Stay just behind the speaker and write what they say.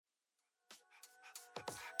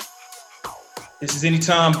This is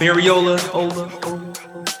Enitan, Bereola,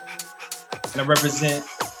 and I represent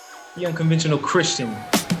the Unconventional Christian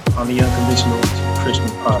on the Unconventional Christian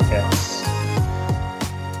podcast.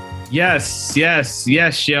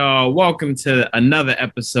 Yes, y'all. Welcome to another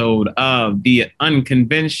episode of the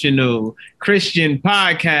Unconventional Christian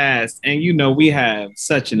podcast. And you know, we have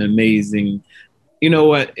such an amazing,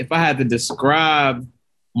 if I had to describe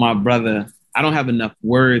my brother, I don't have enough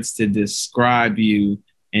words to describe you.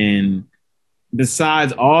 And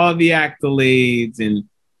besides all the accolades and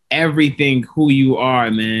everything who you are,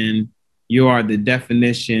 man, you are the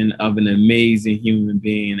definition of an amazing human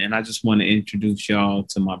being. And I just want to introduce y'all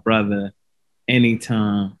to my brother,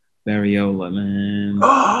 Enitan Bereola, man.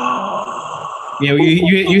 Yeah,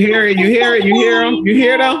 you hear it, you hear him, you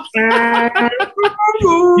hear them?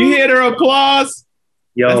 You hear the applause?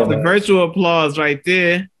 Yo, that's the virtual applause right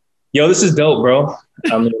there. Yo, this is dope, bro.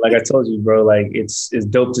 I mean, like I told you, bro, like it's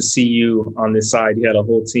dope to see you on this side. You had a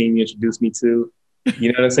whole team you introduced me to.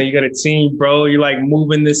 You know what I'm saying? You got a team, bro. You're like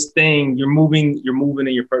moving this thing. You're moving in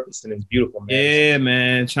your purpose, and it's beautiful, man. Yeah,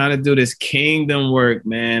 man. Trying to do this kingdom work,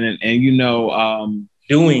 man. And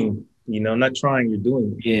doing, not trying, you're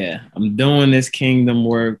doing it. Yeah, I'm doing this kingdom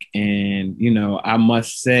work. And, I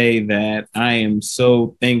must say that I am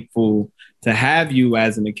so thankful to have you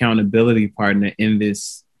as an accountability partner in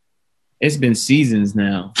this. It's been seasons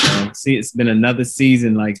now. So, see, it's been another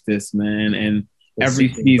season like this, man. And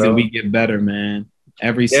every season we get better, man.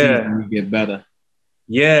 Every season we get better.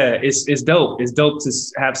 Yeah, it's dope. It's dope to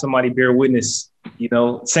have somebody bear witness,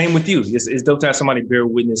 same with you. It's dope to have somebody bear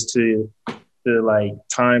witness to like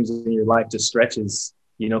times in your life, to stretches,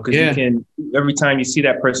 because you can, every time you see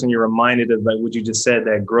that person, you're reminded of like what you just said,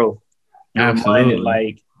 that growth. You're reminded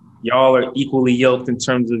like y'all are equally yoked in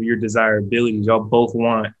terms of your desirabilities. Y'all both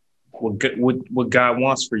want what God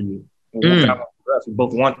wants for you. What God wants for us. We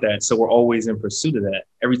both want that. So we're always in pursuit of that.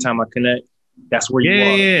 Every time I connect, that's where you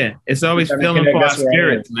are. Yeah. It's always filling for our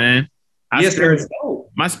spirits, man.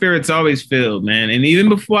 My spirit's always filled, man. And even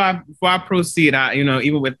before I proceed,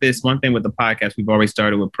 even with this one thing with the podcast, we've always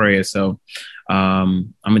started with prayer. So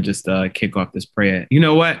I'm gonna just kick off this prayer. You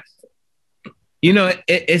know what?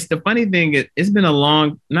 It's the funny thing. It's been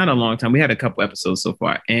not a long time. We had a couple episodes so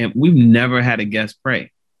far, and we've never had a guest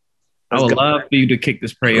pray. I would love for you to kick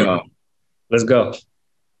this prayer off. Let's go.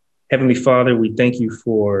 Heavenly Father, we thank you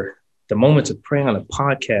for the moment to pray on a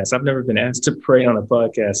podcast. I've never been asked to pray on a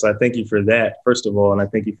podcast. So I thank you for that, first of all. And I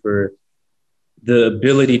thank you for the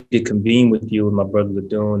ability to convene with you and my brother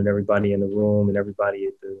Ladun and everybody in the room and everybody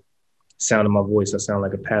at the sound of my voice. I sound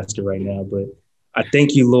like a pastor right now, but I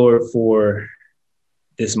thank you, Lord, for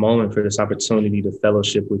this moment, for this opportunity to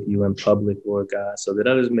fellowship with you in public, Lord God, so that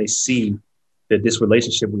others may see that this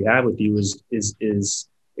relationship we have with you is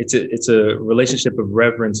it's a relationship of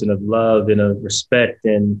reverence and of love and of respect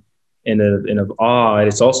and of awe. And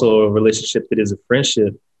it's also a relationship that is a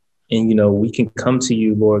friendship. And, we can come to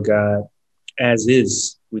you, Lord God, as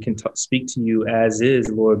is. We can speak to you as is,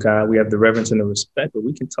 Lord God. We have the reverence and the respect, but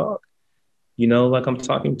we can talk, like I'm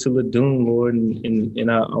talking to Ladun, Lord. And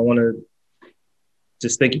I want to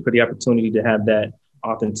just thank you for the opportunity to have that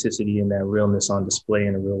authenticity and that realness on display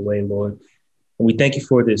in a real way, Lord. And we thank you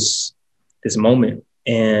for this moment.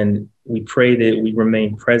 And we pray that we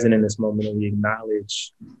remain present in this moment and we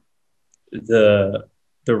acknowledge the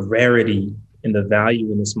rarity and the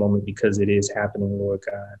value in this moment, because it is happening, Lord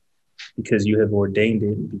God, because you have ordained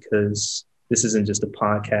it, because this isn't just a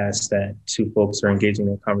podcast that two folks are engaging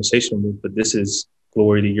in a conversation with, but this is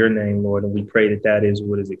glory to your name, Lord. And we pray that is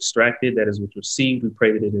what is extracted, that is what's received. We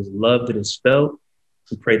pray that it is loved, that is felt.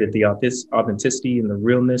 We pray that the authenticity and the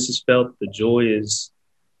realness is felt. The joy is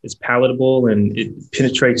palatable and it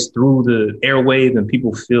penetrates through the airwave and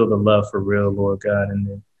people feel the love for real, Lord God. And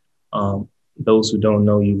then those who don't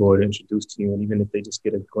know you, Lord, introduced to you. And even if they just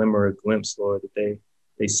get a glimmer, a glimpse, Lord, that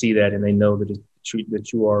they see that and they know that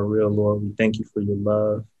that you are real, Lord. We thank you for your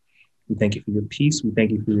love. We thank you for your peace. We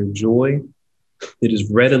thank you for your joy. It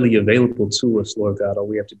is readily available to us, Lord God. All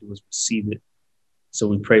we have to do is receive it. So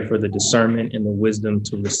we pray for the discernment and the wisdom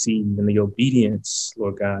to receive and the obedience,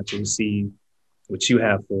 Lord God, to receive what you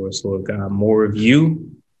have for us, Lord God. More of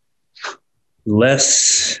you,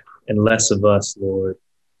 less and less of us, Lord.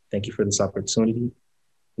 Thank you for this opportunity.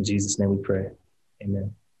 In Jesus' name we pray.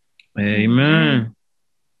 Amen. Amen.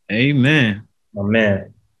 Amen.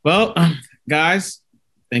 Amen. Well, guys,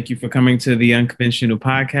 thank you for coming to the Unconventional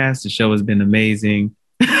podcast. The show has been amazing.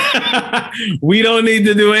 We don't need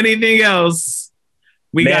to do anything else.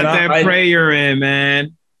 We got that prayer in,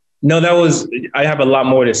 man. No, I have a lot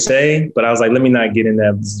more to say, but I was like, let me not get in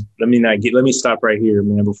that. Let me stop right here,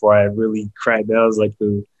 man, before I really crack. That was like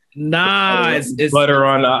Nah, it's butter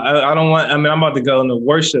on. I don't want. I mean, I'm about to go into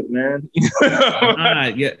worship, man. nah,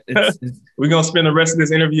 yeah, We're gonna spend the rest of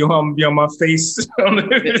this interview on be on my face on the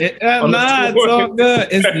it's all floor. good.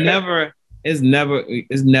 It's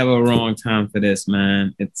never a wrong time for this,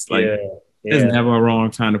 man. It's like Yeah, there's yeah, never a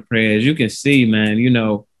wrong time to pray. As you can see, man,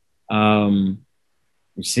 you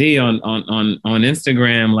see on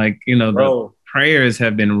Instagram, like, the bro. prayers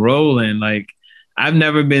have been rolling. Like, I've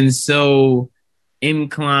never been so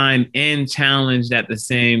inclined and challenged at the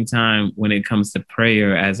same time when it comes to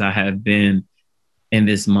prayer as I have been in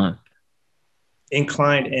this month.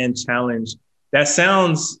 Inclined and challenged. That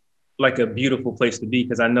sounds like a beautiful place to be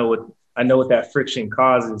because I know what that friction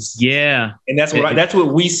causes. Yeah. And that's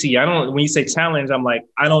what we see. I don't, when you say challenge, I'm like,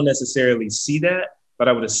 I don't necessarily see that, but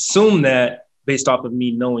I would assume that based off of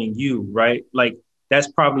me knowing you, right? Like that's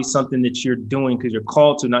probably something that you're doing because you're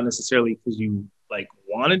called to, not necessarily because you like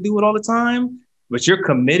want to do it all the time, but you're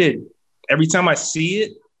committed. Every time I see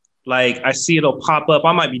it, like I see it'll pop up.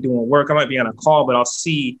 I might be doing work, I might be on a call, but I'll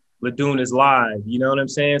see Ladun is live. You know what I'm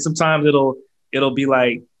saying? Sometimes it'll be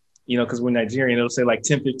like, because we're Nigerian, it'll say like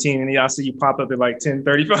 10:15, and then I'll see you pop up at like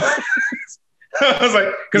 10:35. I was like,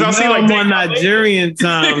 because I'll see like I'm on Nigerian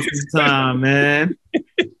time sometime, man.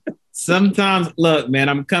 Sometimes, look, man,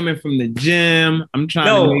 I'm coming from the gym. I'm trying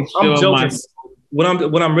to make sure I'm joking.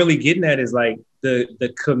 What I'm really getting at is like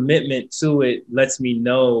the commitment to it lets me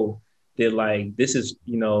know that like this is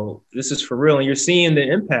for real, and you're seeing the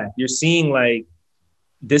impact. You're seeing like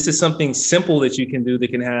this is something simple that you can do that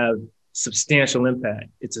can have substantial impact.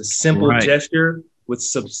 It's a simple gesture with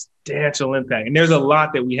substantial impact, and there's a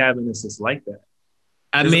lot that we have in this that's like that.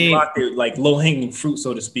 There's a lot that like low hanging fruit,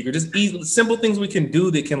 so to speak, or just easy, simple things we can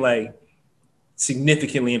do that can like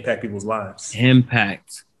significantly impact people's lives.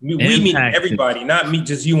 Impact. We mean everybody, not me,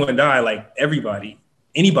 just you and I, like everybody,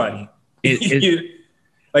 anybody.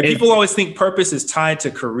 Like people always think purpose is tied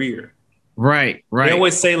to career. Right. They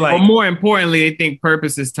always say like, or more importantly, they think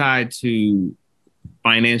purpose is tied to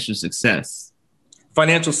financial success.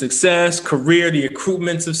 Financial success, career, the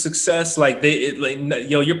accruements of success. Like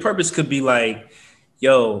your purpose could be like,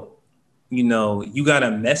 you got a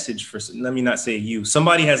message for, let me not say you,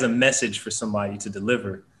 somebody has a message for somebody to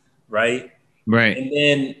deliver. Right. Right. And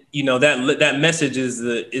then, that message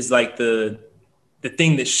is like the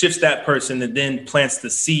thing that shifts that person that then plants the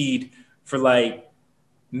seed for like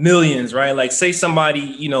millions, right? Like say somebody,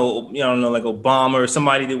 I don't know, like Obama or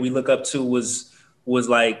somebody that we look up to was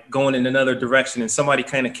like going in another direction and somebody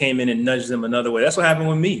kind of came in and nudged them another way. That's what happened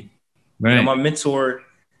with me. Right. My mentor,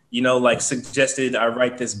 like suggested I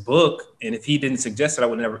write this book. And if he didn't suggest it, I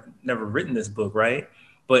would never written this book. Right.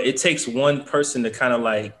 But it takes one person to kind of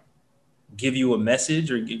like give you a message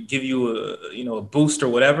or give you a boost or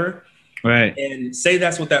whatever. Right. And say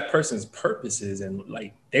that's what that person's purpose is. And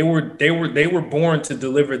like they were born to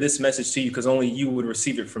deliver this message to you because only you would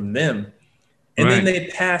receive it from them. And then they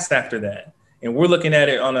passed after that. And we're looking at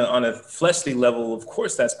it on a fleshly level. Of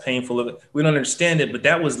course, that's painful. We don't understand it, but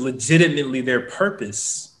that was legitimately their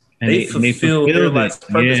purpose. And they fulfilled their life's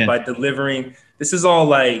purpose by delivering. This is all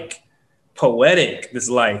like poetic, this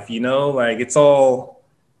life, like it's all,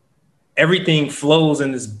 everything flows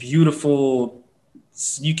in this beautiful,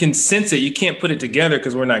 you can sense it. You can't put it together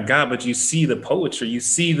because we're not God, but you see the poetry, you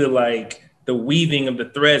see the weaving of the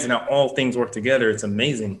threads and how all things work together. It's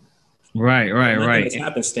amazing. Right. It's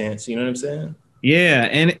happenstance. You know what I'm saying? Yeah.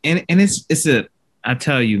 And it's I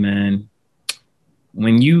tell you, man,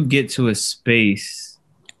 when you get to a space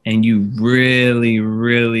and you really,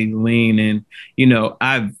 really lean in,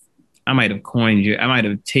 I might have coined you, I might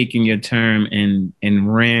have taken your term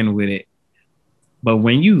and ran with it. But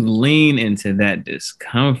when you lean into that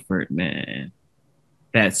discomfort, man,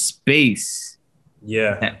 that space,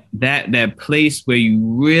 that place where you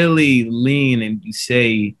really lean and you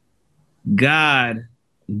say, God,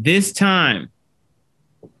 this time,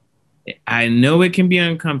 I know it can be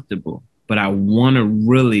uncomfortable, but I want to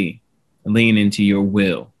really lean into your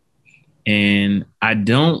will. And I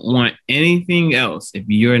don't want anything else if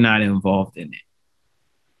you're not involved in it.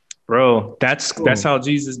 Bro, that's how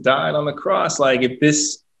Jesus died on the cross. Like if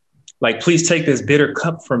this, like, please take this bitter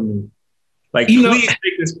cup from me. Like, please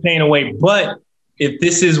take this pain away. But if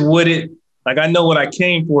this is what it, like, I know what I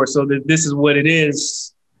came for. So that this is what it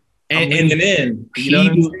is.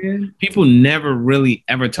 People never really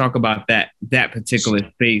ever talk about that particular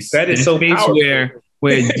space. That is so space powerful.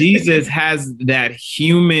 where Jesus has that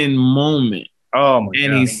human moment. Oh my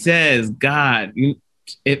God. He says, God,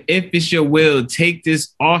 if it's your will, take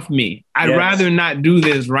this off me. I'd rather not do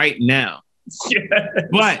this right now. Yes.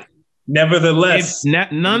 But Nevertheless, know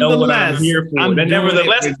what I'm nonetheless, here for. I'm That doing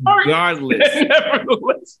nevertheless it part. regardless.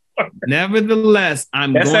 Nevertheless part. Nevertheless,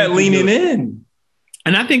 I'm That's going that to leaning do it. in.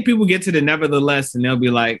 And I think people get to the nevertheless and they'll be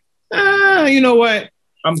like, you know what?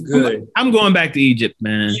 I'm good. I'm going back to Egypt,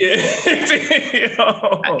 man.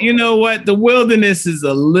 Yeah. You know what? The wilderness is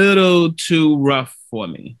a little too rough for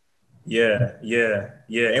me. Yeah.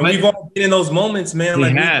 And we've all been in those moments, man. We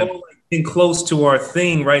Like we've have. all been close to our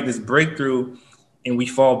thing, right? This breakthrough, and we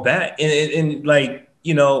fall back. And like,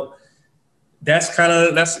 that's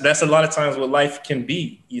a lot of times what life can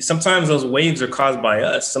be. Sometimes those waves are caused by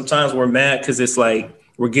us. Sometimes we're mad because it's like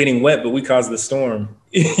we're getting wet, but we caused the storm.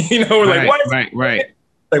 We're like, why? Right.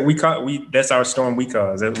 Like that's our storm we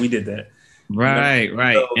caused. We did that. Right.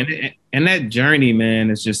 So, and that journey,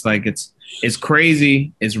 man, it's just like it's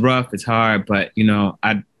crazy, it's rough, it's hard, but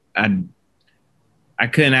I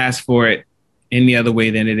couldn't ask for it any other way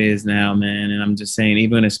than it is now, man. And I'm just saying,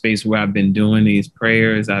 even in a space where I've been doing these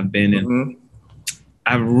prayers, I've been in,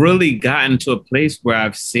 I've really gotten to a place where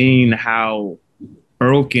I've seen how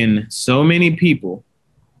broken so many people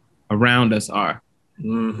around us are.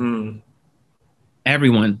 Mm-hmm.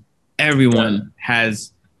 Everyone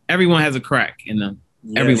has a crack in them.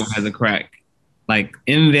 Yes. Everyone has a crack, like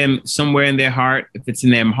in them, somewhere in their heart. If it's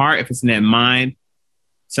in their heart, if it's in their mind,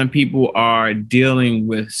 some people are dealing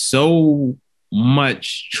with so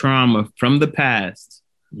much trauma from the past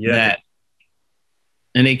and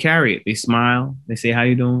they carry it. They smile. They say, "How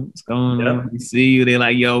you doing? What's going on?" We see you. They're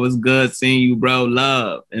like, "Yo, it's good seeing you, bro.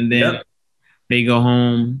 Love." And then they go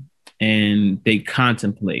home and they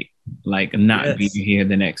contemplate, like, not being here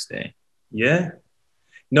the next day. Yeah.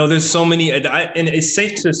 No, there's so many, and it's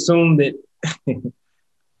safe to assume that.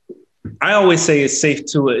 I always say it's safe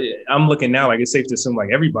to. I'm looking now like it's safe to assume like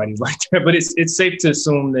everybody's like that, but it's safe to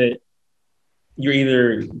assume that you're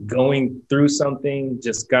either going through something,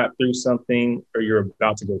 just got through something, or you're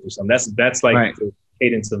about to go through something. That's like the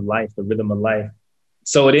cadence of life, the rhythm of life.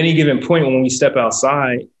 So at any given point when we step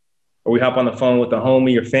outside or we hop on the phone with a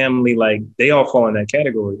homie or family, like they all fall in that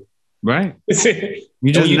category. Right.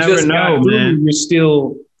 You just never know, man. You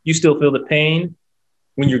still feel the pain.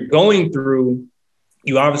 When you're going through,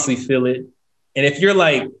 you obviously feel it. And if you're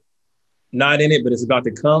like not in it, but it's about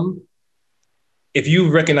to come, if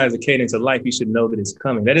you recognize the cadence of life, you should know that it's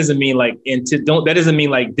coming. That doesn't mean like that doesn't mean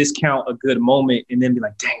like discount a good moment and then be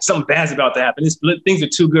like, dang, something bad's about to happen. Things are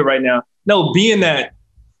too good right now. No, be in that,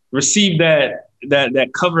 receive that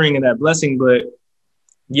covering and that blessing. But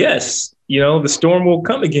yes, the storm will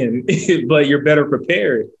come again, but you're better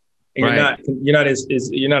prepared. And you're not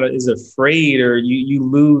as afraid, or you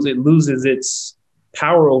loses its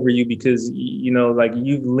power over you because like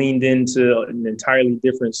you've leaned into an entirely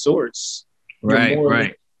different source.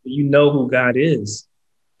 Right. You know who God is,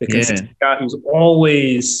 the consistent God who's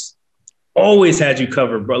always had you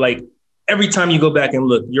covered, bro. Like every time you go back and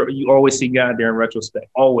look, you always see God there in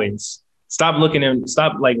retrospect. Always stop looking and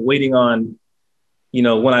stop like waiting on,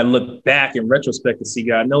 when I look back in retrospect to see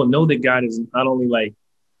God. Know that God is not only like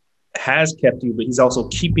has kept you, but he's also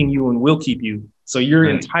keeping you and will keep you. So you're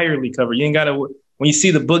entirely covered. You ain't got to, when you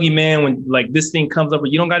see the boogeyman, when like this thing comes up,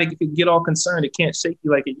 you don't got to get all concerned. It can't shake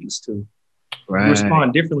you like it used to. Right. You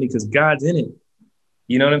respond differently because God's in it.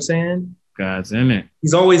 You know what I'm saying? God's in it.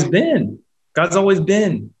 He's always been. God's always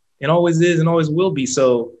been and always is and always will be.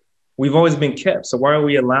 So we've always been kept. So why are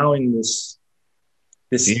we allowing this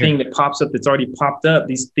thing that pops up that's already popped up,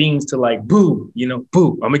 these things to like, boo,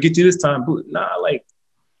 boo, I'm gonna get you this time, boo. Nah, like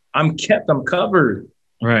I'm kept, I'm covered.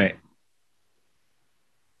 Right.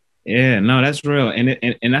 Yeah, no, that's real.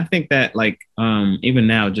 And I think that like, even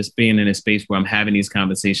now, just being in a space where I'm having these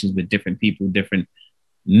conversations with different people, different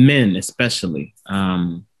men, especially,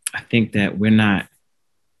 I think that we're not,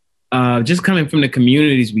 just coming from the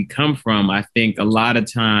communities we come from. I think a lot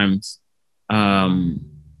of times,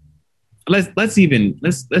 let's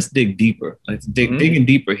dig deeper. Let's digging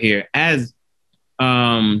deeper here as,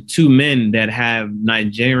 two men that have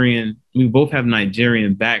we both have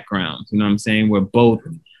Nigerian backgrounds. You know what I'm saying? We're both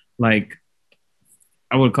like,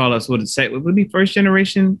 I would call us, would it be first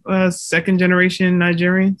generation, second generation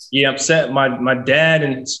Nigerians? Yeah, I'm set. My dad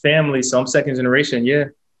and his family, so I'm second generation. Yeah,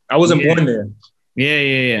 I wasn't born there.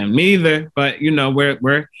 Yeah. Me either. But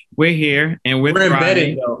we're here and we're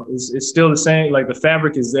embedded though. It's still the same. Like the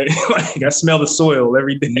fabric is there. Like I smell the soil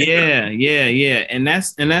every day. Yeah. And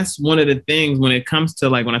that's one of the things when it comes to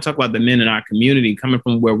like when I talk about the men in our community coming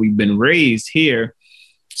from where we've been raised here.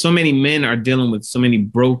 So many men are dealing with so many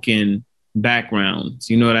broken backgrounds.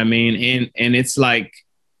 You know what I mean? And it's like,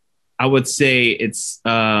 I would say it's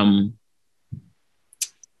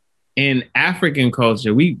in African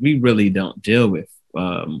culture, we really don't deal with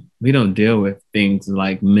we don't deal with things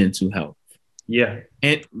like mental health. Yeah.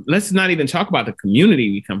 And let's not even talk about the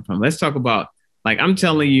community we come from. Let's talk about, like, I'm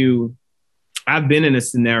telling you, I've been in a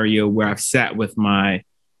scenario where I've sat with my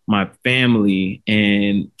family,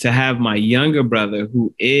 and to have my younger brother,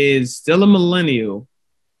 who is still a millennial,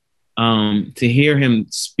 to hear him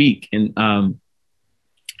speak, and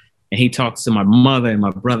he talks to my mother and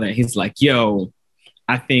my brother, and he's like, yo,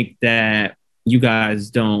 I think that you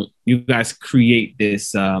guys create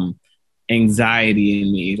this anxiety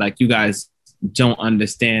in me. Like, you guys don't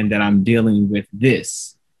understand that I'm dealing with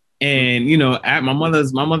this. And, you know, at my mother,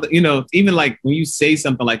 you know, even like when you say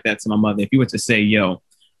something like that to my mother, if you were to say, yo,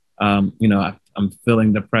 you know, I'm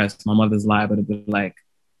feeling depressed, my mother's liable to be like,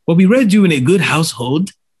 well, we raised you in a good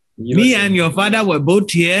household. Me and your father were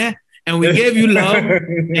both here, and we gave you love.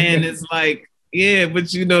 And it's like, yeah,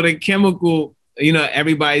 but you know, the chemical, you know,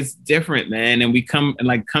 everybody's different, man. And we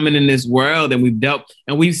coming in this world, and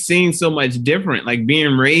we've seen so much different, like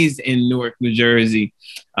being raised in Newark, New Jersey,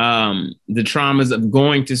 the traumas of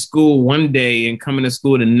going to school one day and coming to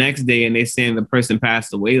school the next day, and they saying the person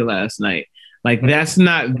passed away last night. Like, that's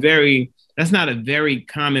not a very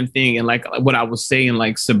common thing. And like what I was saying,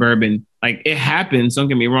 like suburban, like it happens. Don't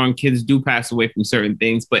get me wrong. Kids do pass away from certain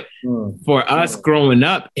things, but for us growing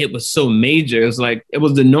up, it was so major. It was like, it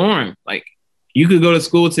was the norm. Like, you could go to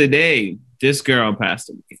school today. This girl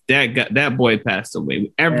passed away. That boy passed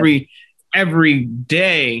away. Every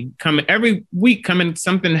day coming, every week coming,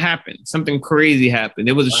 something happened. Something crazy happened.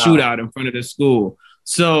 There was a shootout in front of the school.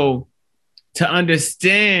 So to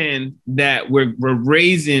understand that we're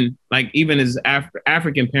raising, like, even as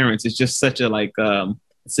African parents, it's just such a like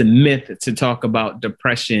it's a myth to talk about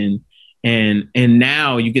depression, and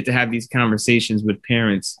now you get to have these conversations with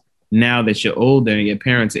parents now that you're older, and your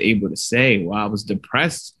parents are able to say, well, I was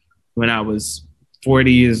depressed when I was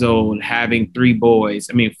 40 years old, having 4 boys,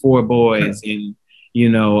 and, you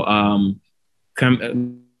know,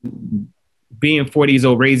 being 40 years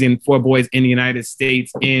old, raising 4 boys in the United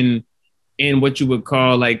States in what you would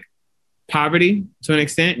call like poverty to an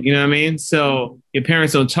extent, you know what I mean? So your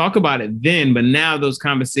parents don't talk about it then, but now those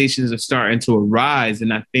conversations are starting to arise.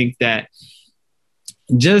 And I think that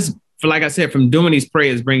just for, like I said, from doing these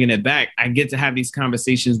prayers, bringing it back, I get to have these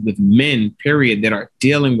conversations with men, period, that are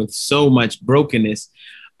dealing with so much brokenness.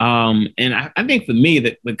 And I think for me,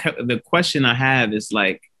 the question I have is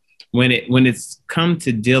like, when it's come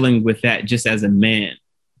to dealing with that just as a man,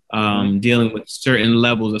 dealing with certain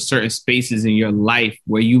levels or certain spaces in your life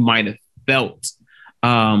where you might have felt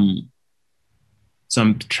some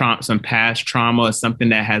past trauma or something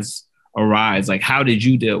that has arisen. Like, how did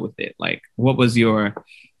you deal with it? Like,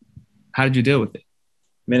 how did you deal with it?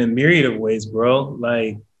 Man, a myriad of ways, bro.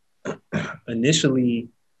 Like, initially,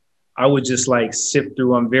 I would just like sift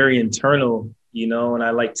through. I'm very internal, you know, and I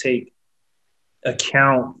like take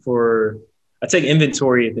inventory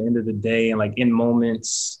at the end of the day, and like in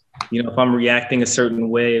moments, you know, if I'm reacting a certain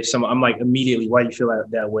way, I'm like, immediately, why do you feel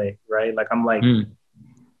that way? Right. Like, I'm like,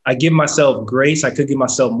 I give myself grace. I could give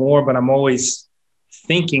myself more, but I'm always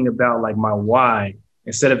thinking about like my why,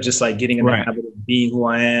 instead of just like getting in the habit of being who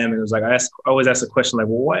I am. And it was like, I always ask the question, like,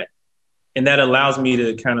 well, what? And that allows me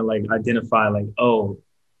to kind of like identify like, oh,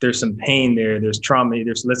 there's some pain there. There's trauma.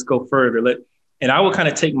 Let's go further. And I would kind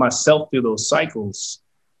of take myself through those cycles,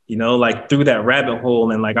 you know, like through that rabbit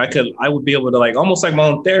hole. And like, I would be able to like, almost like my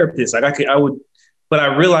own therapist. Like but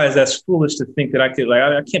I realized that's foolish to think that I could, like,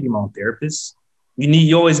 I can't be my own therapist.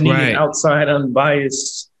 You always need an outside,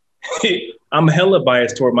 unbiased. I'm hella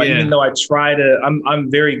biased toward even though I try to,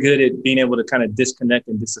 I'm very good at being able to kind of disconnect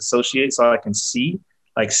and disassociate so I can see,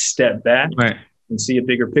 like, step back and see a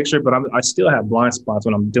bigger picture. But I still have blind spots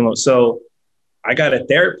when I'm doing. So I got a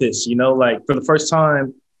therapist, you know, like for the first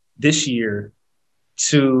time this year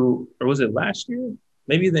or was it last year?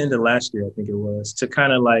 Maybe the end of last year, I think it was, to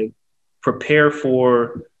kind of like prepare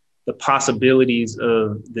for the possibilities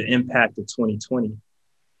of the impact of 2020.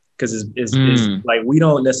 Because it's like, we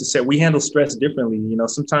handle stress differently. You know,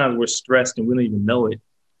 sometimes we're stressed and we don't even know it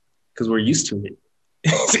because we're used to it.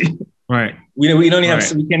 Right. We don't even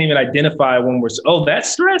we can't even identify when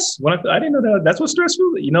that's stress. I didn't know that's what stress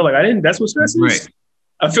was. You know, like that's what stress is. Right.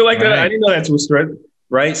 I feel like that. I didn't know that's what stress.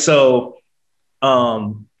 Right. So,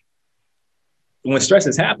 when stress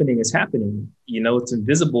is happening, it's happening. You know, it's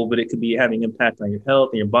invisible, but it could be having impact on your health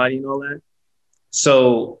and your body and all that.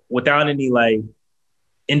 So, without any like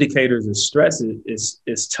indicators of stress,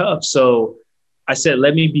 is tough. So I said,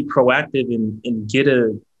 let me be proactive and get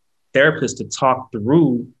a therapist to talk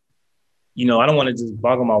through. You know, I don't want to just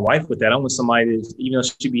boggle my wife with that. I want somebody to, even though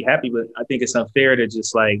she'd be happy, but I think it's unfair to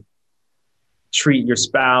just like treat your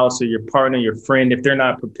spouse or your partner, your friend, if they're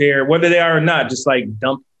not prepared, whether they are or not, just like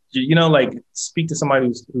dump, like speak to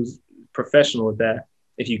somebody who's professional with that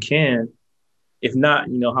if you can. If not,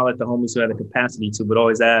 holler at the homies who have the capacity to, but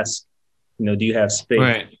always ask, do you have space?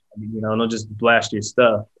 Right. Don't just blast your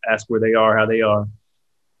stuff. Ask where they are, how they are.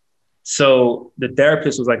 So the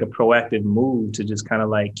therapist was like a proactive move to just kind of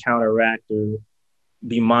like counteract or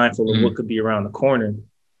be mindful of what could be around the corner,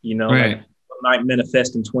 right. like might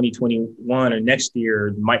manifest in 2021 or next year,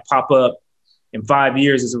 or might pop up in 5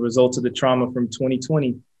 years as a result of the trauma from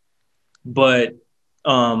 2020. But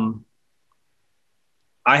I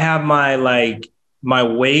have my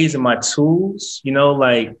ways and my tools,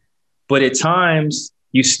 but at times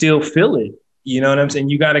you still feel it. You know what I'm saying?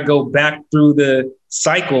 You got to go back through the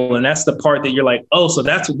cycle. And that's the part that you're like, oh, so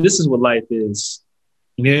this is what life is.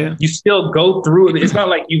 Yeah. You still go through it. It's not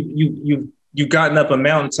like you've gotten up a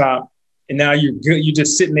mountaintop and now you're good. You're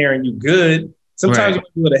just sitting there and you're good. Sometimes you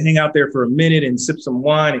might be able to hang out there for a minute and sip some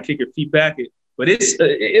wine and kick your feet back. But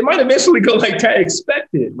it might eventually go like that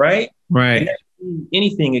expected, right? Right.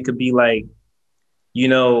 Anything, it could be like,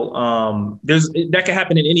 that could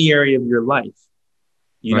happen in any area of your life.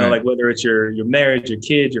 Like whether it's your marriage, your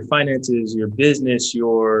kids, your finances, your business,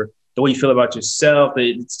 the way you feel about yourself.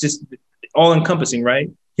 It's just all encompassing, right?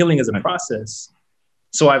 Healing is a process.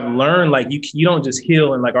 So I've learned like you don't just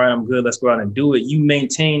heal and like, all right, I'm good, let's go out and do it. You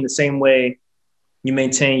maintain the same way you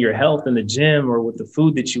maintain your health in the gym or with the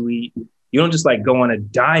food that you eat. You don't just like go on a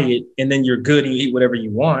diet and then you're good and you eat whatever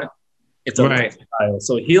you want. It's a lifestyle.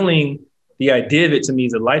 So healing, the idea of it to me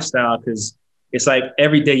is a lifestyle, because it's like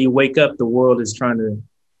every day you wake up, the world is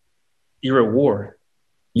you're at war.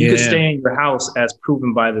 You could stay in your house as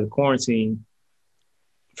proven by the quarantine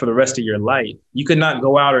for the rest of your life. You could not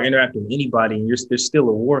go out or interact with anybody, and there's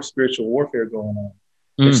still a spiritual warfare going on.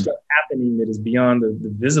 There's stuff happening that is beyond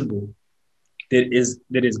the visible, that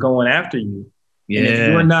is going after you. Yeah. And if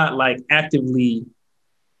you're not like actively,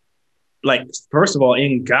 like, first of all,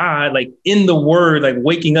 in God, like in the word, like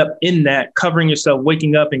waking up in that, covering yourself,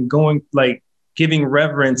 waking up and going, like giving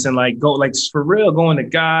reverence and like go, like for real, going to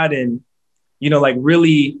God and, like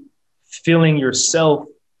really filling yourself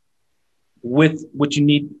with what you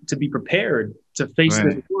need to be prepared to face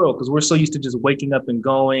this world. Because we're so used to just waking up and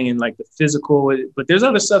going and like the physical, but there's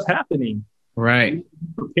other stuff happening. Right.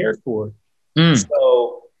 Prepared for.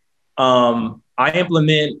 So I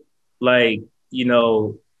implement like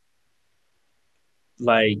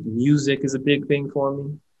music is a big thing for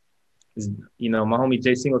me. My homie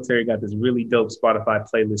Jay Singletary got this really dope Spotify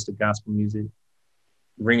playlist of gospel music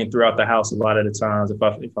ringing throughout the house a lot of the times. If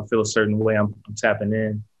I feel a certain way, I'm tapping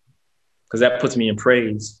in, because that puts me in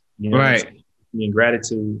praise, me in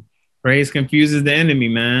gratitude. Praise confuses the enemy,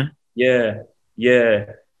 man. Yeah.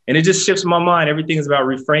 And it just shifts my mind. Everything is about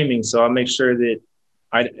reframing. So I make sure that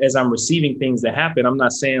as I'm receiving things that happen, I'm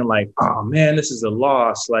not saying like, oh man, this is a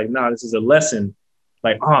loss. Like, no, this is a lesson.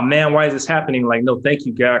 Like, oh man, why is this happening? Like, no, thank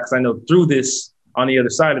you, God, because I know through this, on the other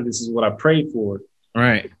side of this is what I prayed for.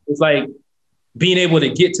 Right. It's like being able to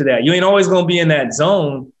get to that. You ain't always going to be in that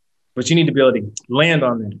zone, but you need to be able to land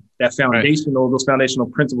on that foundational, those foundational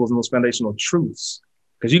principles and those foundational truths.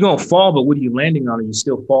 Because you're going to fall, but what are you landing on? Are you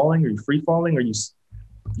still falling? Are you free falling? Or you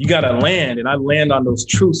got to land, and I land on those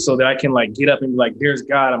truths so that I can like get up and be like, there's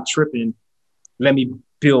God, I'm tripping. Let me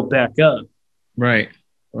build back up. Right.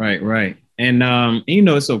 And,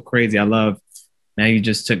 it's so crazy. I love, now you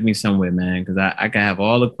just took me somewhere, man, because I can have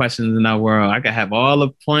all the questions in our world. I can have all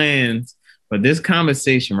the plans, but this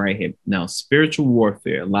conversation right here, now, spiritual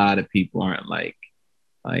warfare, a lot of people aren't like,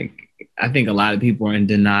 I think a lot of people are in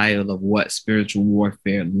denial of what spiritual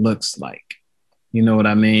warfare looks like. You know what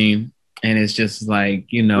I mean? And it's just like,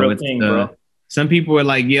 some people are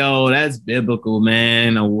like, yo, that's biblical,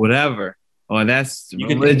 man, or whatever. Or that's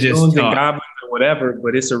religious talk. And goblins or whatever,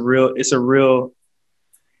 but it's a real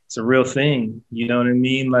thing. You know what I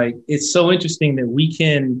mean? Like, it's so interesting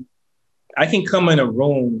that I can come in a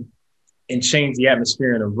room and change the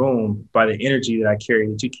atmosphere in a room by the energy that I carry,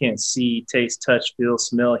 that you can't see, taste, touch, feel,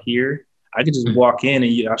 smell, hear. I could just walk in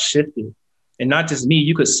and I'll shift it. And not just me,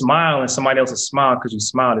 you could smile and somebody else will smile because you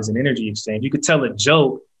smiled. As an energy exchange. You could tell a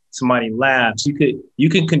joke, somebody laughs. You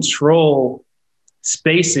can control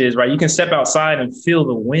spaces, right? You can step outside and feel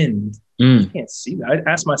the wind. You can't see that. I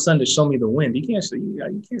asked my son to show me the wind. You can't see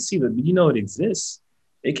the, it exists.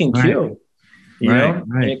 It can kill. You know,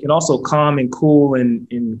 and it can also calm and cool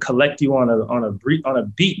and collect you on a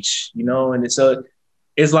beach, and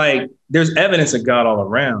it's like there's evidence of God all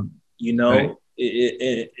around, and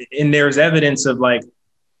there's evidence of like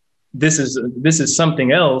this is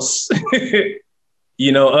something else,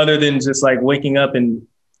 other than just like waking up and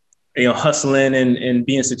hustling and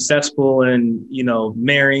being successful and,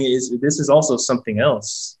 marrying this is also something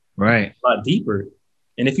else, Right. a lot deeper.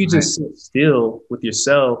 And if you just sit still with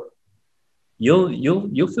yourself,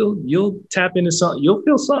 you'll tap into something. You'll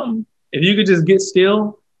feel something. If you could just get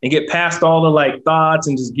still and get past all the like thoughts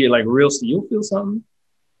and just get like real still, you'll feel something.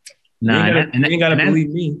 Nah, you ain't gotta believe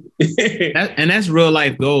me. And that's real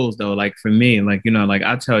life goals though. Like for me, like, like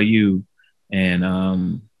I tell you, and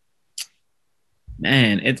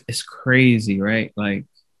man, it's crazy, right? Like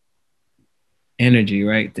energy,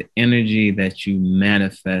 right? The energy that you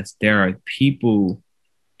manifest. There are people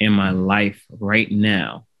in my life right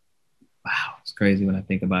now. Wow, it's crazy when I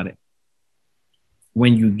think about it.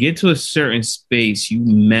 When you get to a certain space, you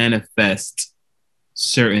manifest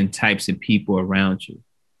certain types of people around you.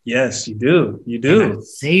 Yes, you do. You And I do.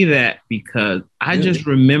 say that because I just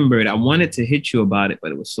remembered, I wanted to hit you about it,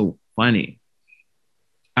 but it was so funny.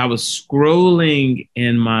 I was scrolling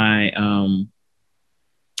in my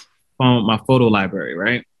phone, my photo library,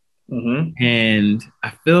 right? Mm-hmm. And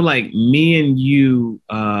I feel like me and you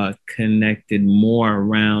connected more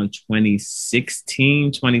around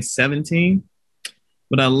 2016, 2017.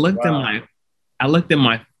 But I looked at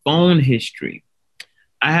my phone history.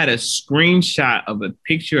 I had a screenshot of a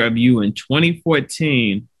picture of you in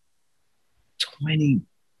 2014,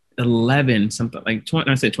 2011, something like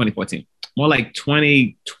 20, I said 2014, more like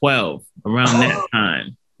 2012, around that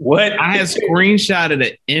time. What? I had screenshotted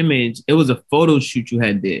an image. It was a photo shoot you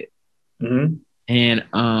had did. Mm-hmm. And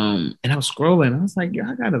I was scrolling. I was like, yo,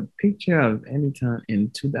 I got a picture of Enitan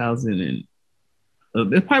in 2000 and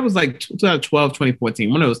it probably was like 2012,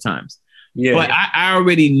 2014, one of those times. Yeah. But I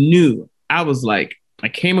already knew. I was like, I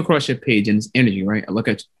came across your page and it's energy, right? I look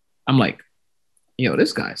at you. I'm like, yo,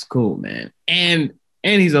 this guy's cool, man. And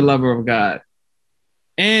he's a lover of God.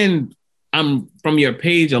 And I'm from your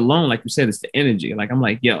page alone, like you said, it's the energy. Like I'm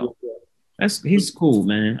like, yo, he's cool,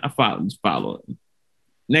 man. I follow him.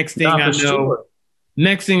 Next thing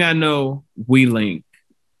I know, we link.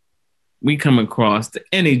 We come across the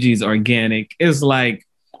energy's organic. It's like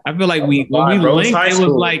I feel like when we linked, it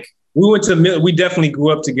was like we definitely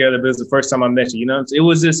grew up together, but it was the first time I met you. You know, it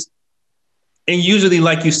was just, and usually,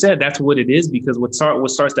 like you said, that's what it is, because what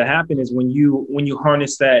starts to happen is when you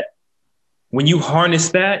harness that. When you harness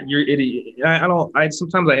that, I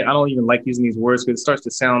don't even like using these words because it starts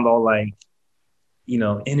to sound all like,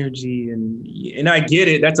 energy and I get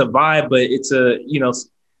it. That's a vibe, but it's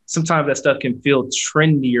sometimes that stuff can feel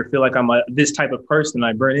trendy or feel like I'm this type of person.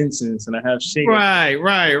 I burn incense and I have shade. Right.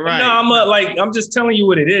 No, I'm just telling you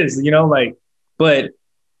what it is, but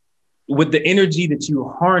with the energy that you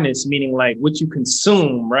harness, meaning like what you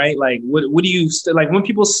consume, right? Like what do you like when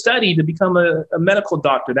people study to become a medical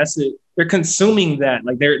doctor? That's it. They're consuming that,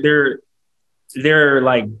 like they're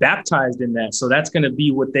like baptized in that. So that's going to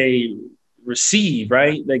be what they receive,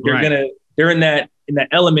 right? Like they're in that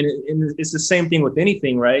element. And it's the same thing with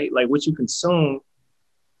anything, right? Like what you consume,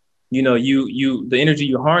 the energy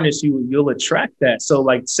you harness, you'll attract that. So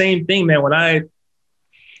like same thing, man. When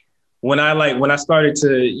I started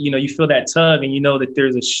to, you feel that tug and that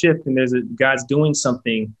there's a shift and God's doing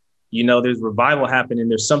something, there's revival happening.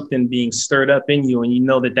 There's something being stirred up in you. And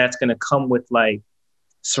that's going to come with like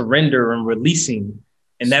surrender and releasing.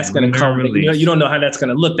 And that's going to come, you don't know how that's going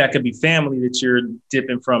to look. That could be family that you're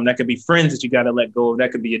dipping from. That could be friends that you got to let go of.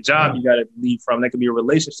 That could be a job you got to leave from. That could be a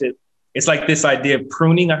relationship. It's like this idea of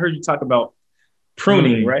pruning. I heard you talk about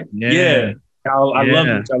pruning, right? Yeah. I loved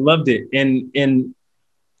it. I loved it. And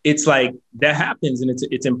it's like that happens and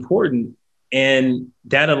it's important. And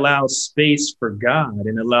that allows space for God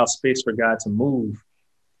and allows space for God to move.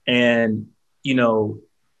 And,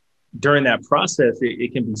 during that process,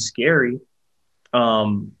 it can be scary.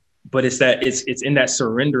 But it's in that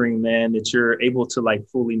surrendering, man, that you're able to like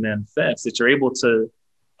fully manifest, that you're able to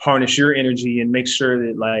harness your energy and make sure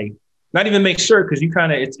that like, not even make sure, because you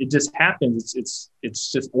kind of, it just happens. It's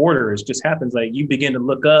just order. It just happens. Like you begin to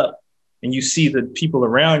look up and you see the people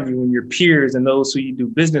around you and your peers and those who you do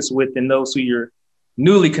business with and those who you're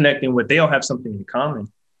newly connecting with, they all have something in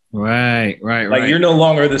common. Right. Like you're no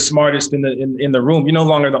longer the smartest in the room. You're no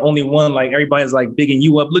longer the only one. Like everybody's like bigging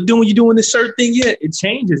you up. Look, you doing this shirt thing yet? It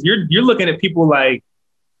changes. You're looking at people like,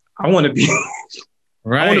 I want to be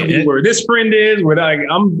right. I want to be where this friend is. Where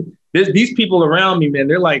these people around me, man.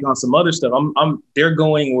 They're like on some other stuff. They're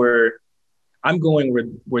going where I'm going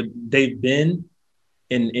where they've been,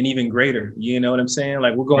 and even greater. You know what I'm saying?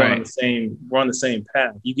 Like we're going we're on the same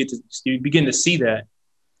path. You begin to see that.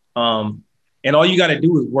 And all you got to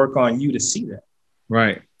do is work on you to see that.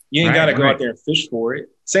 Right. You ain't got to go out there and fish for it.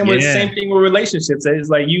 Same thing with relationships. It's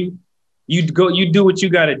like you do what you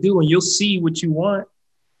got to do and you'll see what you want.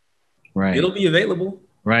 Right. It'll be available.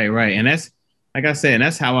 Right. And that's, like I said, and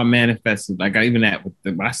that's how I manifested. Like I even that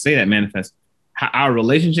when I say that manifest, how our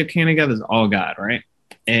relationship came together is all God, right?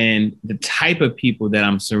 And the type of people that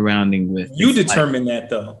I'm surrounding with. You determine that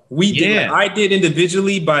though. We did. Like, I did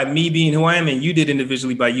individually by me being who I am, and you did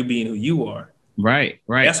individually by you being who you are. Right.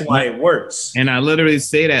 That's why it works. And I literally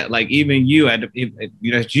say that, like even you,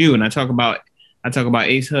 that's you. And I talk about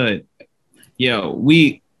Ace Hood. Yo,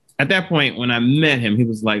 we at that point when I met him, he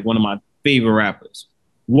was like one of my favorite rappers.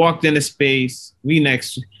 Walked into space.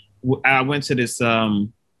 I went to this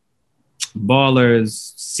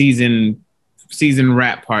Ballers season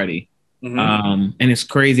rap party. And it's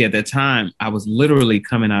crazy. At that time, I was literally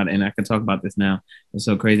coming out, and I can talk about this now. It's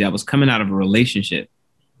so crazy. I was coming out of a relationship,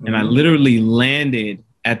 and I literally landed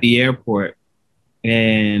at the airport,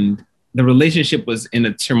 and the relationship was in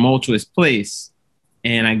a tumultuous place.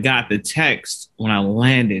 And I got the text when I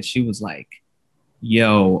landed. She was like,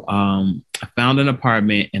 yo, I found an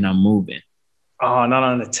apartment and I'm moving. Oh, not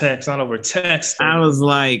on the text, not over text. I was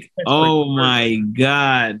like, oh my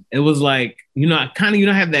God. It was like, I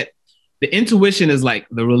have that, the intuition is like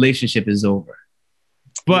the relationship is over.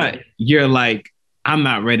 But you're like, I'm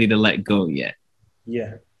not ready to let go yet.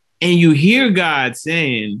 Yeah. And you hear God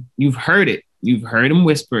saying, you've heard it. You've heard him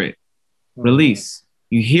whisper it. Release.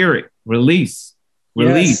 You hear it. Release.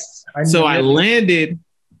 Release. Yes, I landed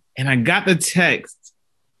and I got the text,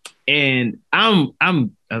 and I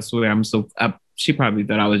swear she probably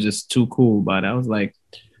thought I was just too cool, but I was like,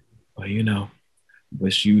 well,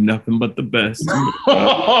 wish you nothing but the best. I'm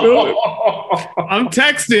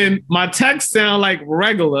texting. My text sound like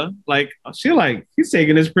regular. Like he's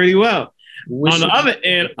taking this pretty well. On the other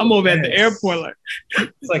end, I'm over at the airport like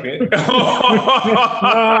it's like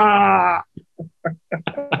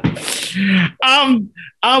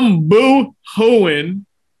I'm boo-hooing,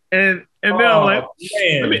 and then I'm like,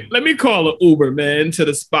 let me call an Uber, man, to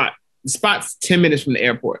the spot. The spot's 10 minutes from the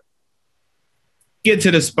airport. Get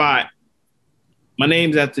to the spot. My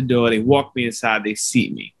name's at the door. They walk me inside. They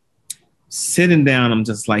seat me. Sitting down, I'm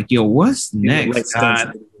just like, yo, what's next,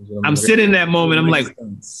 God? I'm sitting in that moment. I'm like,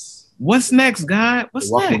 what's next, God?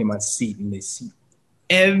 What's next? Walking in my seat and they seat.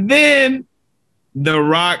 And then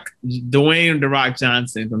Dwayne The Rock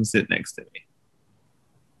Johnson comes sit next to me.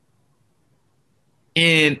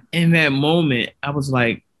 And in that moment, I was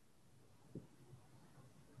like,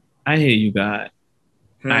 I hear you, God.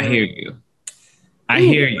 I hear you. I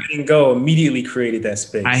hear you. Letting go immediately created that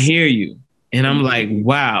space. I hear you. And I'm like,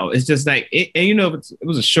 wow. It's just like, it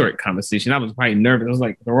was a short conversation. I was probably nervous. I was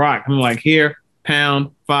like, The Rock. I'm like, here,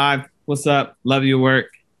 pound, 5, what's up? Love your work.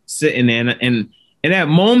 Sitting there. And in that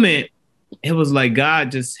moment, it was like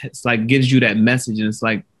God just gives you that message. And it's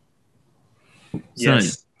like,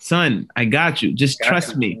 son, I got you. Just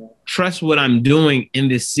trust me. Trust what I'm doing in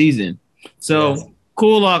this season. So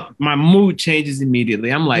cool off. My mood changes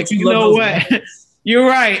immediately. I'm like, you know what? You're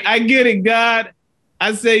right. I get it, God.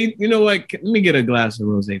 I say, you know what? Let me get a glass of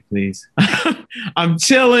rosé, please. I'm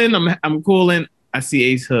chilling. I'm cooling. I see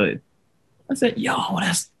Ace Hood. I said, yo,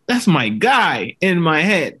 that's my guy in my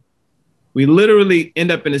head. We literally end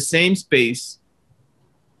up in the same space.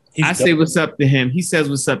 I say what's up to him. He says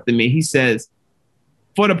what's up to me. He says,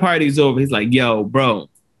 before the party's over, he's like, yo, bro,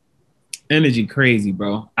 energy crazy,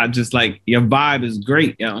 bro. I just like, your vibe is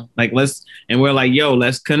great, yo. Like, we're like, yo,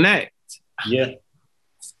 let's connect. Yeah.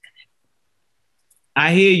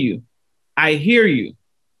 I hear you. I hear you.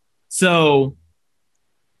 So,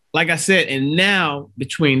 like I said, and now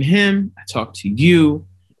between him, I talk to you,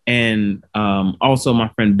 and also my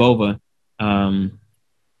friend Bova,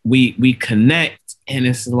 we connect, and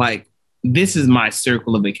it's like, this is my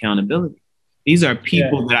circle of accountability. These are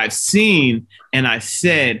people that I've seen, and I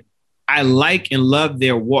said, I like and love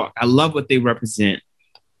their walk. I love what they represent,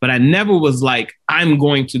 but I never was like, I'm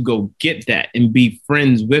going to go get that and be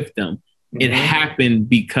friends with them. It happened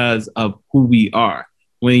because of who we are.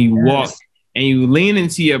 When you walk and you lean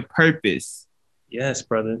into your purpose. Yes,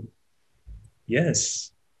 brother.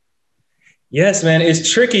 Yes. Yes, man. It's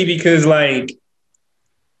tricky because and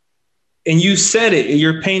you said it,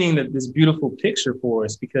 you're painting this beautiful picture for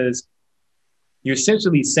us, because you're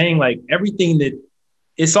essentially saying like everything that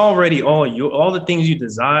it's already all the things you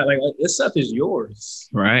desire, like this stuff is yours.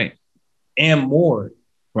 Right. And more.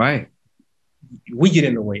 Right. We get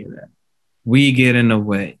in the way of that. We get in the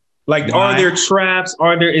way. Like, are there traps?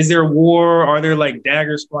 Is there war? Are there like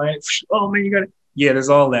daggers flying? Oh man, there's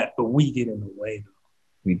all that, but we get in the way though.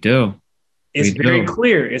 We do. It's very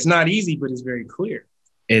clear. It's not easy, but it's very clear.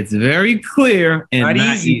 It's very clear and not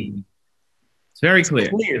easy. It's very clear.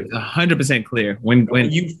 Clear. It's 100% clear. When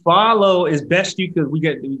you follow as best you could,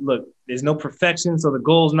 there's no perfection. So the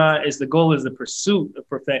goal is the pursuit of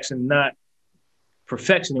perfection, not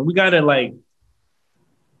perfection. And we gotta like,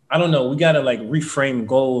 I don't know, we gotta like reframe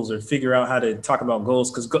goals or figure out how to talk about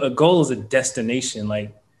goals, because a goal is a destination.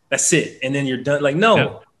 Like that's it, and then you're done. Like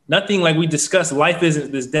no, nothing like we discussed. Life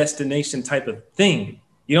isn't this destination type of thing.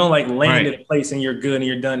 You don't like land in a place and you're good and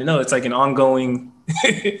you're done. No, it's like an ongoing.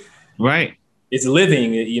 Right. It's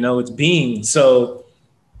living. It's being. So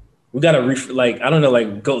we gotta like I don't know,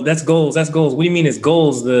 like go. That's goals. That's goals. What do you mean? Is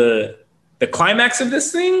goals the climax of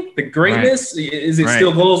this thing? The greatness? Right. Is it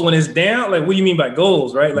still goals when it's down? Like what do you mean by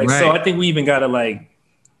goals? Right. Like so. I think we even gotta like.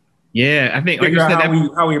 Yeah, I think like you said,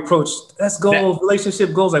 how we approach that's goals,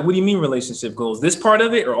 relationship goals. Like, what do you mean relationship goals? This part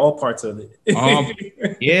of it or all parts of it?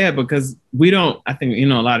 Yeah, because we don't. I think a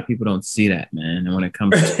lot of people don't see that, man. And when it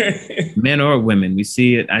comes to men or women, we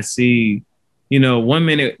see it. I see, 1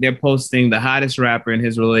 minute they're posting the hottest rapper in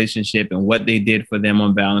his relationship and what they did for them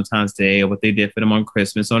on Valentine's Day or what they did for them on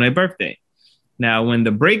Christmas on their birthday. Now, when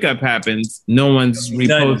the breakup happens, no one's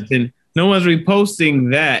reposting. No one's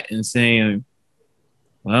reposting that and saying.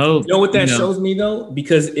 Well, you know what that shows me though,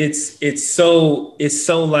 because it's so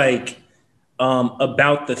like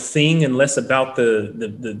about the thing and less about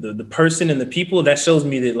the person and the people. That shows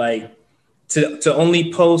me that like to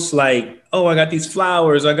only post like, oh, I got these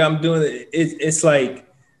flowers, I'm doing it. It's like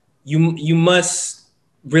you must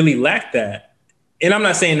really lack that. And I'm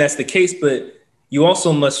not saying that's the case, but you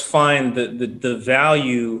also must find the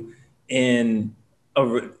value in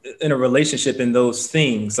a relationship in those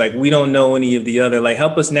things. Like we don't know any of the other, like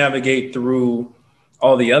help us navigate through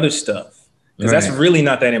all the other stuff. Because that's really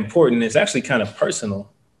not that important. It's actually kind of personal.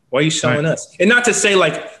 Why are you showing us? And not to say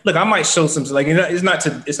like, look, I might show some, like,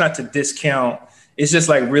 it's not to discount. It's just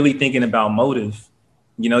like really thinking about motive.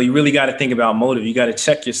 You really got to think about motive. You got to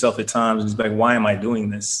check yourself at times. And it's like, why am I doing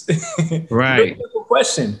this? Right.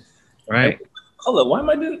 Question. Right. Like, hold up. Why am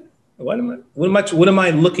I doing? What am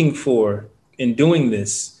I looking for in doing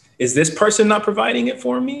this? Is this person not providing it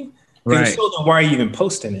for me? Right. So then why are you even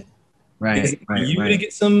posting it? Right. Is it for you to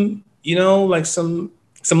get some, like some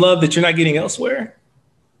love that you're not getting elsewhere?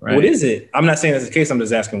 Right. What is it? I'm not saying that's the case. I'm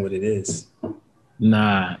just asking what it is.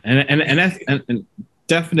 Nah, and that's and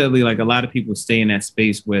definitely like a lot of people stay in that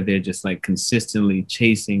space where they're just like consistently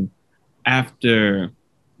chasing after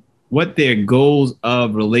what their goals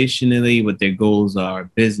of relationally, what their goals are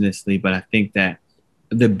businessly. But I think that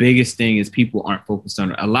the biggest thing is people aren't focused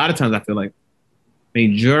on it. A lot of times I feel like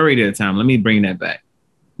majority of the time, let me bring that back.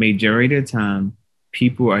 Majority of the time,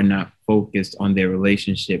 people are not focused on their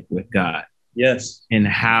relationship with God. Yes. And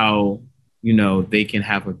how, they can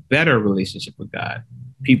have a better relationship with God.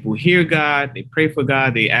 People hear God, they pray for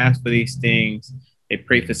God, they ask for these things, they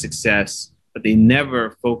pray for success, but they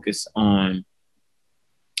never focus on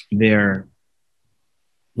their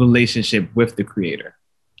relationship with the Creator.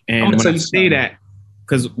 And when I say that,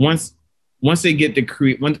 because once they get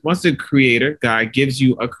once the Creator, God gives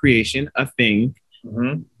you a creation, a thing,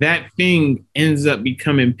 that thing ends up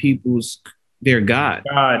becoming their God.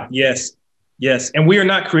 God, yes. Yes. And we are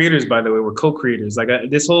not creators, by the way. We're co-creators. Like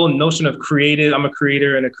this whole notion of created, I'm a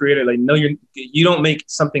creator and a creator. Like, no, you don't make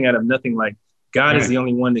something out of nothing. Like God is the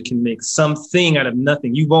only one that can make something out of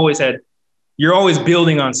nothing. You're always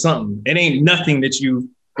building on something. It ain't nothing that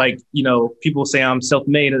you like, people say I'm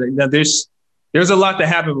self-made. There's a lot that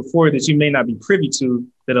happened before that you may not be privy to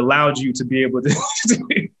that allowed you to be able to,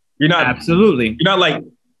 you're not absolutely. You're not like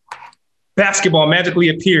basketball magically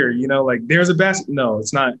appear, like there's a basket. No,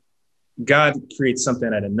 it's not. God creates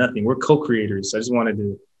something out of nothing. We're co-creators. I just wanted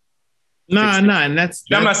to. And that's.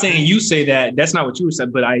 I'm not saying you say that. That's not what you were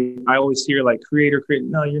saying. But I always hear like creator.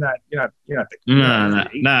 No, you're not. You're not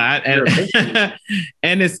the.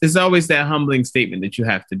 And it's always that humbling statement that you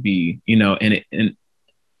have to be. And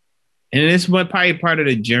it's probably part of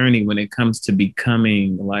the journey when it comes to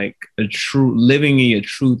becoming like living in your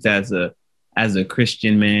truth as a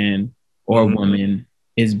Christian man or woman,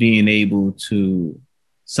 is being able to.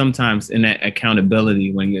 Sometimes in that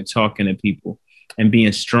accountability when you're talking to people and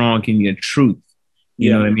being strong in your truth, you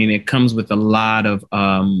know what I mean? It comes with a lot of,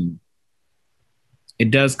 it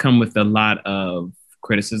does come with a lot of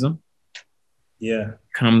criticism. Yeah.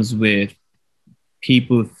 Comes with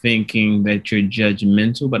people thinking that you're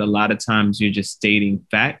judgmental, but a lot of times you're just stating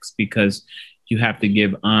facts because you have to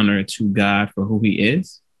give honor to God for who he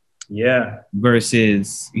is. Yeah.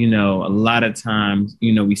 Versus, a lot of times,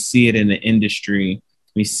 we see it in the industry.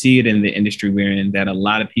 We see it in the industry we're in that a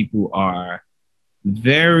lot of people are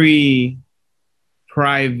very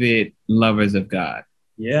private lovers of God.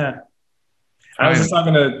 Yeah. I was just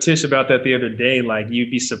talking to Tish about that the other day. Like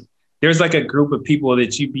there's like a group of people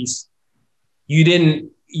that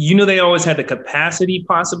they always had the capacity,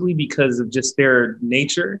 possibly because of just their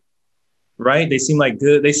nature, right? They seem like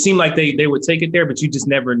good. They seem like they would take it there, but you just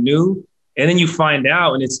never knew. And then you find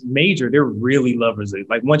out, and it's major. They're really lovers.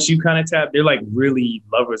 Like once you kind of tap, they're like really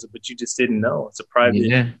lovers, but you just didn't know. It's a private.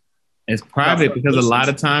 Yeah, it's private because a lot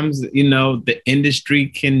of times, the industry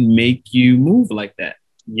can make you move like that.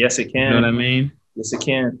 Yes, it can. You know what I mean? Yes, it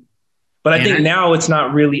can. But I think now it's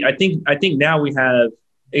not really. I think now we have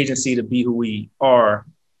agency to be who we are,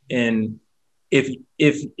 and if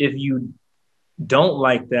you don't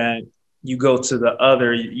like that, you go to the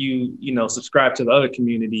other, subscribe to the other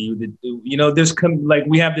community. There's like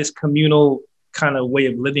we have this communal kind of way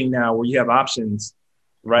of living now where you have options,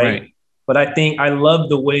 right? But I think I love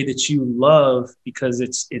the way that you love because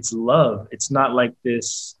it's love. It's not like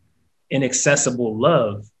this inaccessible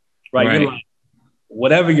love, right? You're like,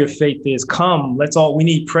 whatever your faith is, come. We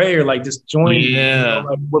need prayer. Like just join. Yeah,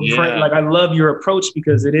 we're praying. Like I love your approach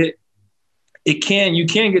because you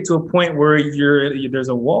can get to a point where there's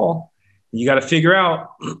a wall. You got to figure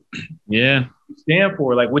out, you stand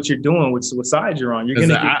for, like what you're doing, what side you're on. You're going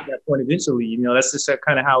to get to that point eventually. That's just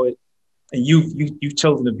kind of how it. And you've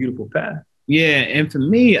chosen a beautiful path. Yeah, and for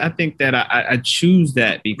me, I think that I choose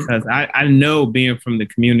that because I know, being from the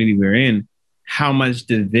community we're in, how much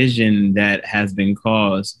division that has been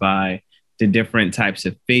caused by the different types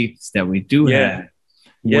of faiths that we do have.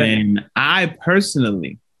 When I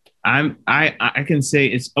personally, I can say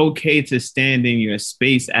it's okay to stand in your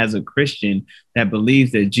space as a Christian that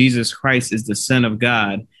believes that Jesus Christ is the Son of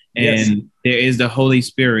God and there is the Holy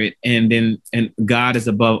Spirit and God is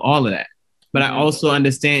above all of that. But I also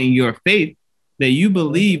understand in your faith that you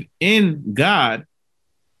believe in God,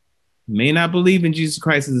 may not believe in Jesus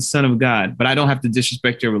Christ as the Son of God, but I don't have to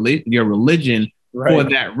disrespect your religion for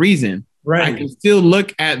that reason. I can still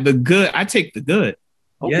look at the good. I take the good.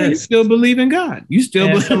 Okay, you still believe in God. You still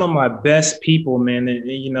believe. Some of my best people, man,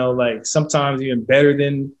 like sometimes even better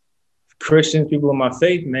than Christians, people of my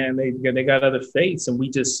faith, man, they got other faiths. And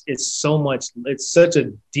it's such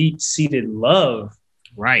a deep-seated love.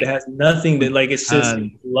 Right. It has nothing that it's just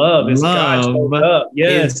love. It's God showed up.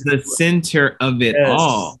 Yes. It's the center of it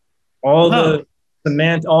all. All the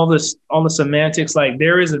semantics, like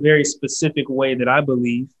there is a very specific way that I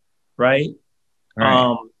believe, right?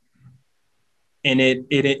 And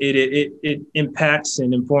it impacts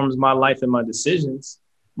and informs my life and my decisions.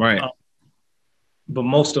 Right. But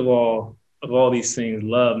most of all these things,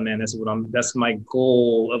 love, man, that's my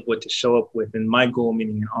goal of what to show up with. And my goal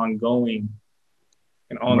meaning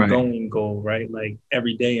an ongoing goal, right? Like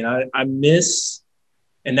every day. And I miss,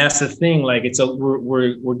 and that's the thing, like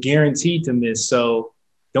we're guaranteed to miss. So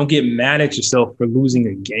don't get mad at yourself for losing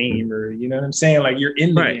a game or, you know what I'm saying? Like you're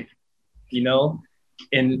in the game,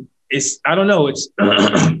 and I don't know. It's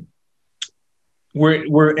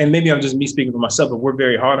we're and maybe I'm just me speaking for myself, but we're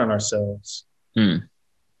very hard on ourselves. Yeah,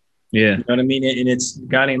 you know what I mean. And it's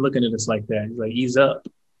God ain't looking at us like that. He's like, ease up.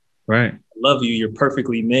 Right. I love you. You're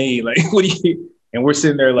perfectly made. Like, what do you? And we're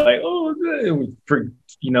sitting there like, oh, good.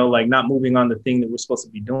 Like not moving on the thing that we're supposed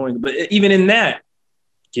to be doing. But even in that,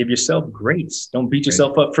 give yourself grace. Don't beat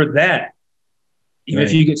yourself up for that. Even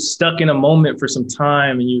if you get stuck in a moment for some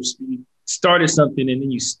time and you started something and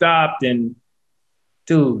then you stopped, and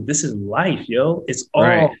dude, this is life, yo. It's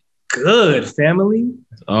all good, family.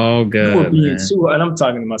 It's all good. You were being and I'm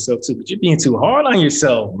talking to myself too, but you're being too hard on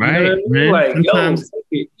yourself. Right. You know what I mean? Like, sometimes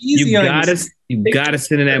you gotta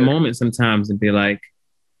sit in that moment sometimes and be like,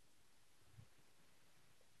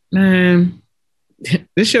 man, this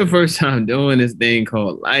is your first time doing this thing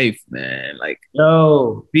called life, man. Like,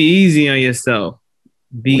 be easy on yourself.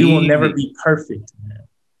 We will never be perfect, man.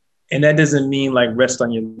 And that doesn't mean like rest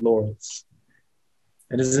on your laurels.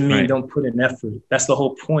 That doesn't mean don't put in effort. That's the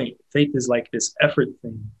whole point. Faith is like this effort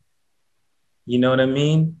thing. You know what I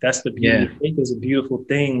mean? That's the beauty. Yeah. Faith is a beautiful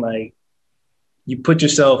thing. Like you put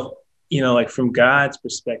yourself, like from God's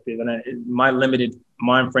perspective, and my limited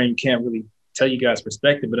mind frame can't really tell you guys'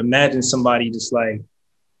 perspective, but imagine somebody just like,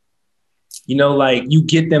 like you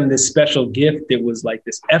get them this special gift that was like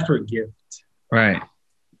this effort gift. Right.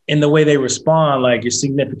 And the way they respond, like your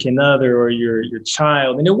significant other or your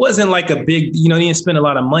child. And it wasn't like a big, you didn't spend a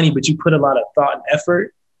lot of money, but you put a lot of thought and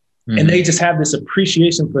effort. Mm-hmm. And they just have this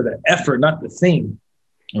appreciation for the effort, not the thing.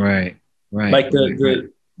 Right. Like the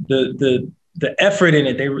effort in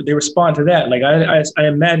it, they respond to that. Like I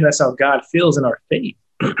imagine that's how God feels in our faith.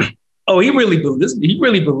 Oh, he really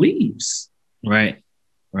believes. Right.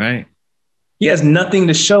 He has nothing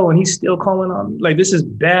to show and he's still calling on me. Like this is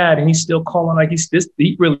bad and he's still calling like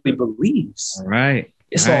he really believes. Right.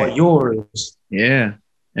 It's all yours. Yeah.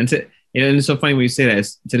 And it's so funny when you say that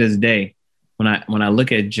to this day, when I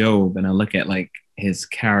look at Job and I look at like his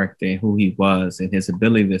character and who he was and his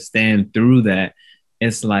ability to stand through that,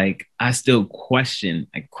 it's like I still question.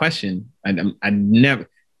 I never,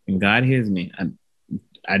 and God hears me.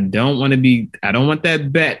 I don't want to be. I don't want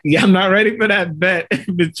that bet. Yeah, I'm not ready for that bet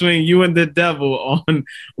between you and the devil on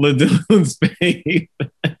Ladoon's faith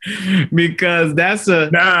because that's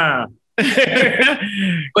a Nah.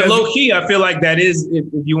 But low key, I feel like that is, if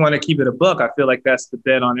you want to keep it a buck, I feel like that's the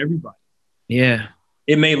bet on everybody. Yeah.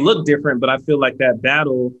 It may look different, but I feel like that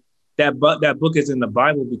battle, that book is in the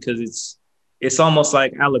Bible because it's almost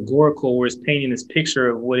like allegorical, where it's painting this picture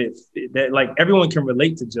of what that like everyone can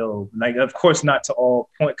relate to Job. Like, of course, not to all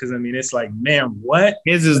point, because I mean, it's like, man, what?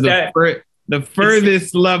 His is the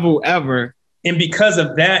furthest level ever. And because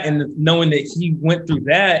of that, and knowing that he went through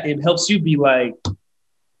that, it helps you be like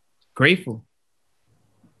grateful.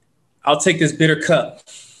 I'll take this bitter cup.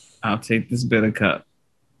 I'll take this bitter cup.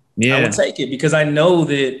 Yeah. I will take it because I know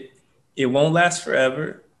that it won't last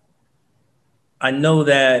forever. I know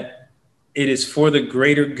that it is for the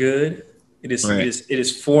greater good. It is, right. it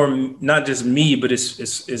is for not just me, but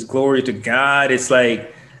it's glory to God. It's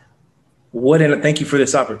like, and thank you for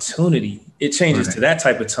this opportunity. It changes to that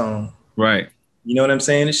type of tone. Right. You know what I'm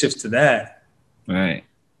saying? It shifts to that. Right.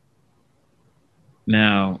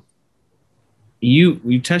 Now,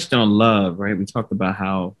 you touched on love, right? We talked about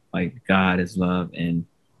how like God is love, and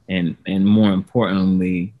more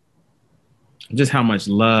importantly, just how much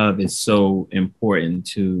love is so important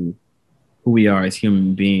to who we are as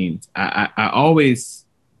human beings. I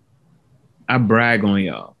brag on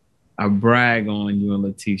y'all. I brag on you and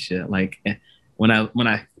Letitia. Like when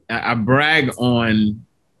I brag on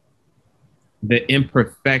the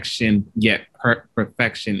imperfection yet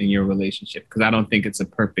perfection in your relationship, because I don't think it's a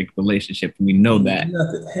perfect relationship. We know that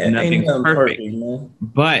nothing's perfect, man.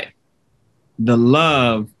 But the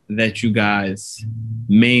love that you guys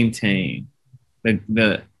maintain,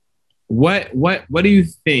 what do you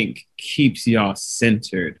think keeps y'all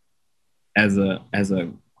centered as a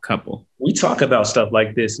couple? We talk about stuff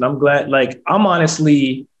like this, and I'm glad. Like,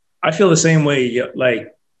 I feel the same way.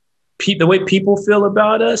 Like, the way people feel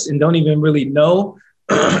about us and don't even really know,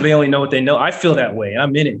 they only know what they know. I feel that way.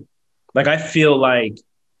 I'm in it. Like, I feel like,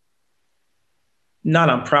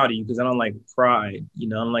 I'm proud of you because I don't like pride. I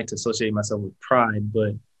don't like to associate myself with pride,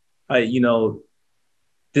 but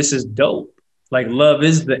this is dope. Like, love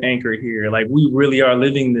is the anchor here. Like, we really are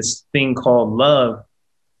living this thing called love,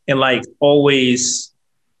 and like always,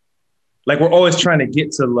 like we're always trying to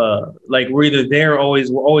get to love. Like, we're either there, we're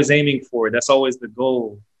always aiming for it. That's always the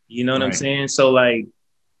goal. You know what I'm saying? So like,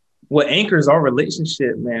 what anchors our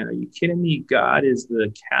relationship, man? Are you kidding me? God is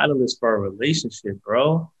the catalyst for our relationship,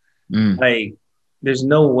 bro. Like, there's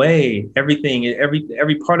no way. Every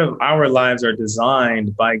part of our lives are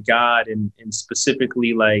designed by God, and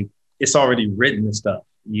specifically, like, it's already written and stuff.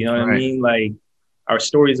 You know what I mean? Like, our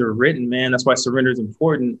stories are written, man. That's why surrender is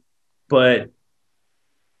important. But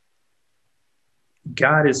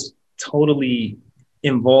God is totally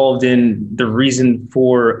involved in the reason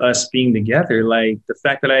for us being together. Like, the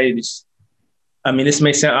fact that this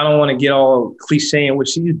may sound, I don't want to get all cliche and what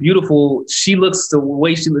she's beautiful. She looks the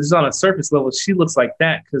way she looks on a surface level. She looks like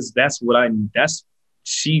that because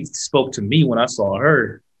she spoke to me when I saw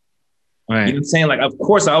her. Right. You know what I'm saying? Like, of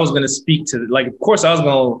course I was going to speak to, like, of course I was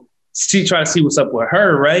going to try to see what's up with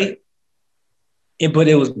her. Right. But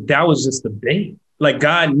that was just the bait. Like,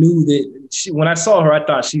 God knew that when I saw her, I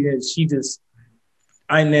thought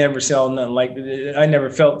I never saw nothing like that. I never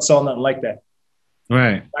saw nothing like that.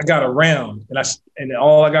 Right. I got around and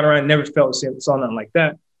all I got around, never saw nothing like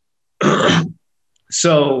that.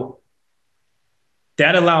 So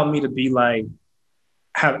that allowed me to be like,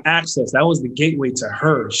 have access. That was the gateway to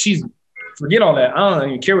her. Forget all that. I don't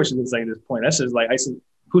even care what she looks like at this point. That's just like, I said,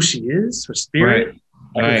 who she is, her spirit,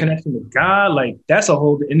 like her connection with God. Like, that's a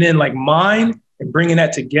whole, and then like mine, and bringing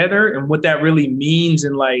that together and what that really means,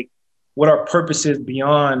 and like what our purpose is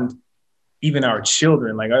beyond even our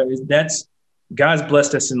children. Like, that's, God's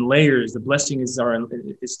blessed us in layers. The blessing is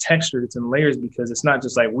textured. It's in layers because it's not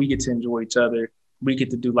just like we get to enjoy each other. We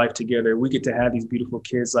get to do life together. We get to have these beautiful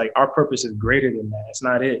kids. Like, our purpose is greater than that. It's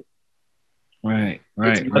not it. Right.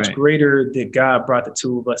 It's much greater that God brought the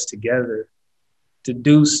two of us together to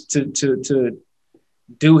do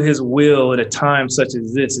his will at a time such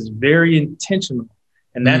as this. Is very intentional.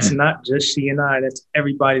 And that's not just she and I, that's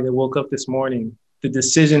everybody that woke up this morning. The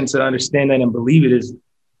decision to understand that and believe it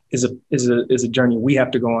is a journey we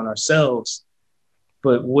have to go on ourselves.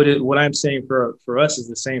 But what I'm saying for us is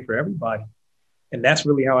the same for everybody. And that's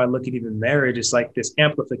really how I look at even marriage. It's like this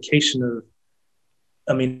amplification of,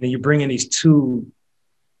 you're bringing these two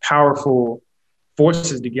powerful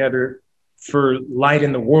forces together for light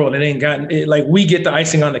in the world. It ain't gotten it, like we get the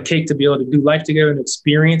icing on the cake to be able to do life together and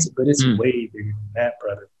experience it, but it's way bigger than that,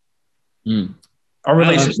 brother. Our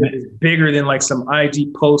relationship is bigger than like some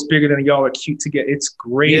IG post, bigger than y'all are cute together. It's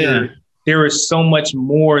greater. Yeah. There is so much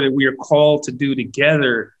more that we are called to do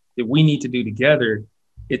together that we need to do together.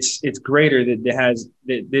 It's greater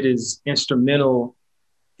that is instrumental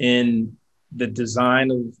in the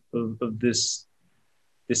design of this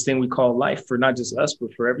thing we call life for not just us,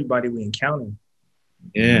 but for everybody we encounter.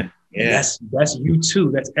 Yeah. And that's you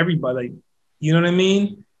too. That's everybody. Like, you know what I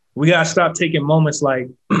mean? We gotta stop taking moments like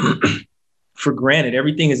for granted.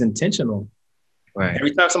 Everything is intentional. Right.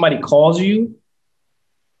 Every time somebody calls you,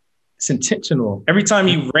 it's intentional. Every time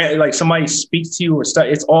you like somebody speaks to you or stuff,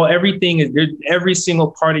 it's all everything is there. Every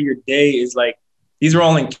single part of your day is like these are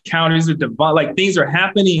all encounters. These are divine. Like things are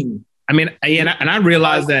happening. I mean, and I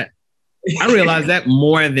realize that. I realize that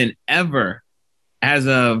more than ever as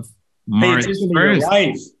of March 1st.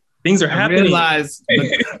 Life. Things are happening. I realize,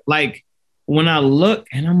 like, when I look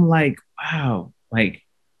and I'm like, wow, like,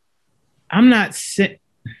 I'm not sick.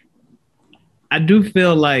 I do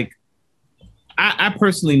feel like I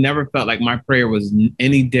personally never felt like my prayer was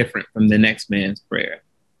any different from the next man's prayer.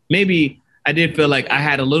 Maybe I did feel like I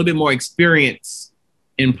had a little bit more experience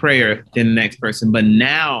in prayer than the next person. But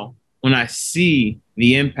now when I see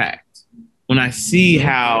the impact, when I see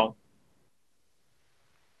how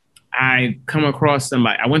I come across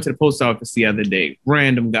somebody, I went to the post office the other day,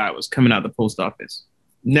 random guy was coming out the post office.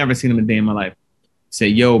 Never seen him a day in my life.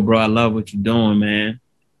 Said, yo, bro, I love what you're doing, man.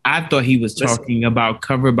 I thought he was talking about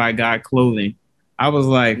Covered by God clothing. I was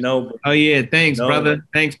like, no, oh yeah, thanks, brother.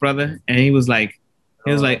 Thanks, brother. And he was like,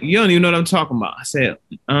 you don't even know what I'm talking about. I said,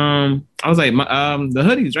 I was like, the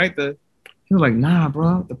hoodies, right? He was like, nah,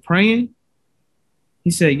 bro, the praying.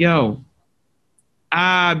 He said, yo,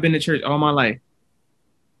 I've been to church all my life.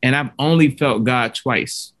 And I've only felt God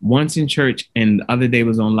twice. Once in church and the other day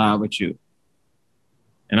was on live with you.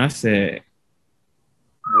 And I said,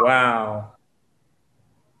 wow.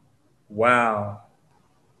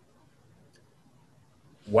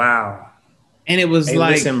 And it was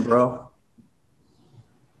like, listen, bro.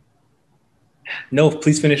 No,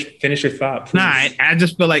 please finish your thought. Please. Nah, I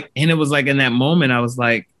just feel like, and it was like in that moment, I was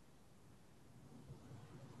like,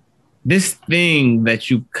 this thing that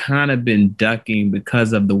you've kind of been ducking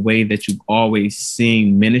because of the way that you've always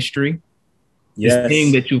seen ministry. Yes. This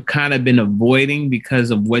thing that you've kind of been avoiding because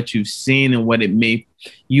of what you've seen and what it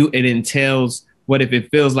entails. What if it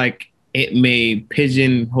feels like it may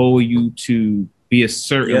pigeonhole you to be a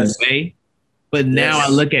certain way? But now I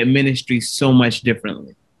look at ministry so much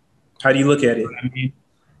differently. How do you look at it? I mean,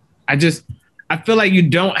 I feel like you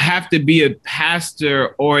don't have to be a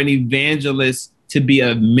pastor or an evangelist to be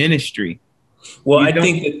a ministry. Well, I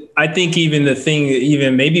think even the thing,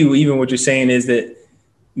 even what you're saying is that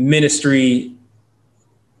ministry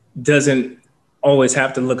doesn't always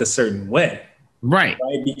have to look a certain way. Right?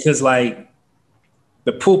 Because like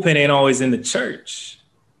the pulpit ain't always in the church.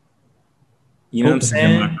 You know what I'm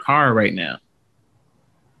saying? In my car right now.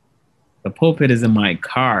 The pulpit is in my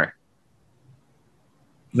car.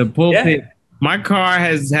 The pulpit, my car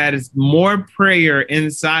has had more prayer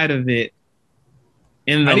inside of it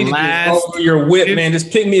in the last. Over your whip, man.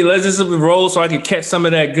 Just pick me. Let's just roll so I can catch some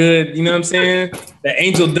of that good. You know what I'm saying? The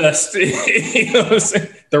angel dust. You know what I'm saying?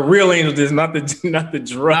 The real angel dust, not the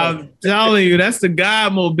drug. I'm telling you, that's the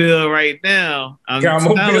God mobile right now. I'm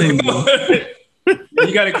telling you.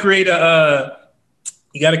 You got to create a.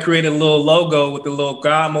 You got to create a little logo with the little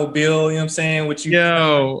God mobile. You know what I'm saying? Which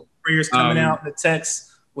prayers coming out in the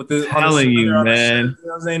text with the. Telling you, man. You know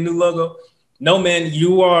what I'm saying? New logo. No, man,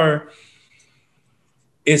 you are.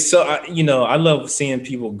 It's so, I love seeing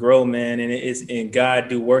people grow, man, and God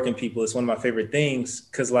do work in people. It's one of my favorite things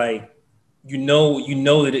because, like, you know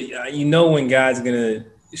when God's gonna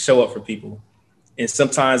show up for people, and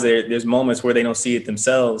sometimes there's moments where they don't see it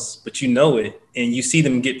themselves, but you know it, and you see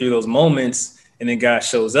them get through those moments. And then God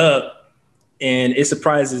shows up, and it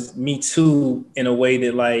surprises me too in a way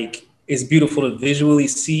that like it's beautiful to visually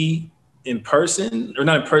see in person, or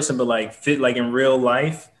not in person, but like in real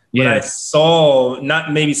life. Yeah. But I saw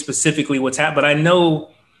not maybe specifically what's happened, but I know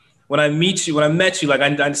when I met you, like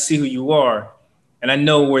I see who you are, and I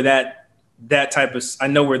know where that I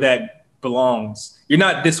know where that belongs. You're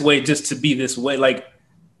not this way just to be this way. Like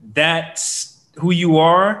that's who you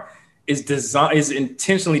are is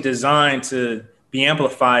intentionally designed to be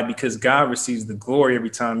amplified because God receives the glory every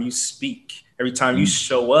time you speak, every time you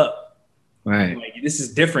show up. Right. Like, this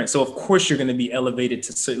is different. So of course you're going to be elevated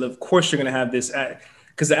of course you're going to have this,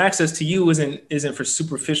 because the access to you isn't for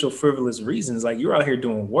superficial, frivolous reasons. Like you're out here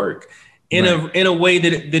doing work, in a way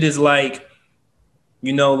that is like,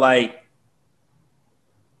 like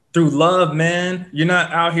through love, man. You're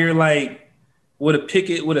not out here like with a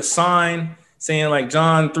picket, with a sign saying like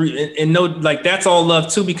John 3 and no, like that's all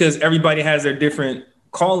love too, because everybody has their different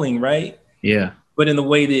calling, right? Yeah. But in the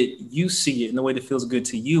way that you see it, in the way that feels good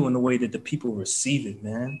to you, in the way that the people receive it,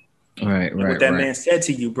 man. Right. Like what that man said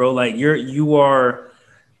to you, bro, like you're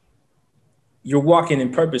walking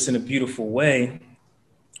in purpose in a beautiful way.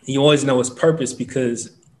 You always know it's purpose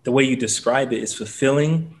because the way you describe it is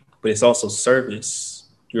fulfilling, but it's also service.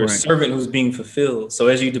 You're a servant who's being fulfilled. So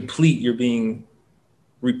as you deplete, you're being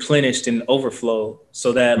replenished and overflow,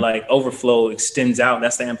 so that like overflow extends out.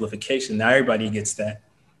 That's the amplification. Now everybody gets that.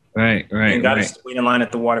 Right. And God is waiting in line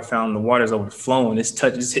at the water fountain. The water's overflowing.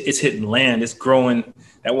 It's hitting land. It's growing.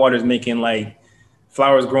 That water's making like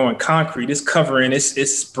flowers growing concrete. It's covering.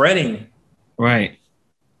 It's spreading. Right.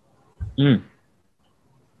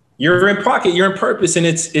 You're in pocket. You're in purpose, and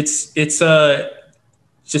it's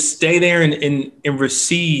just stay there and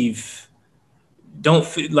receive.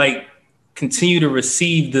 Don't like continue to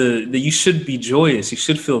receive the. You should be joyous. You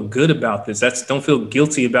should feel good about this. Don't feel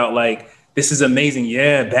guilty about like. This is amazing.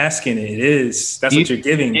 Yeah, bask in it. It is. That's what you're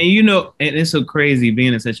giving. And and it's so crazy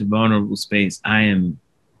being in such a vulnerable space. I am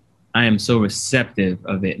so receptive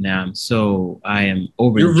of it now. I am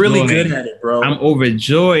overjoyed. You're really good at it, bro. I'm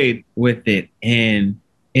overjoyed with it. And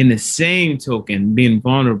in the same token, being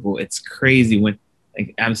vulnerable, it's crazy when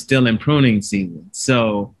like I'm still in pruning season.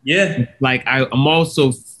 So yeah, like I'm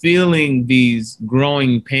also feeling these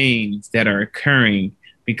growing pains that are occurring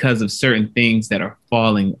because of certain things that are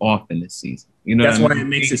falling off in this season. That's why it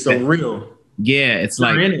makes it so real. Yeah, it's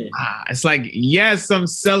like, yes, I'm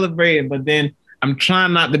celebrating, but then I'm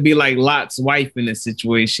trying not to be like Lot's wife in this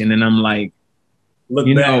situation. And I'm like, look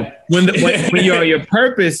back. When you're your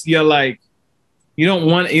purpose, you're like, you don't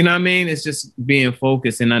want, you know what I mean? It's just being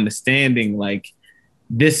focused and understanding like,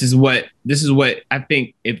 this is what I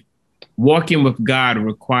think if walking with God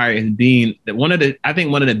requires being one of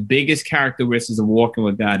the biggest characteristics of walking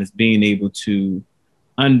with God is being able to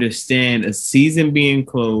understand a season being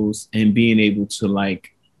closed and being able to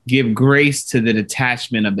like give grace to the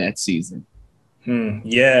detachment of that season.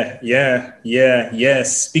 Yes.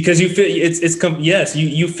 Because you feel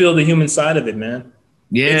you feel the human side of it, man.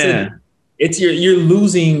 Yeah. You're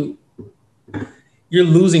losing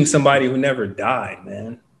somebody who never died,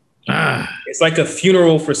 man. It's like a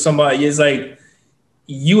funeral for somebody. It's like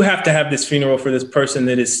you have to have this funeral for this person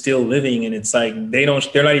that is still living, and it's like they're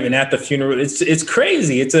not even at the funeral. It's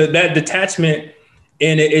crazy. It's that detachment,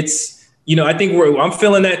 and it's I think I'm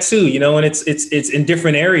feeling that too. And it's in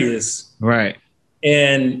different areas, right?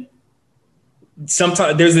 And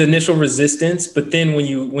sometimes there's the initial resistance, but then when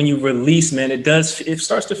you release, man, it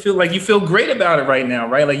starts to feel like you feel great about it right now,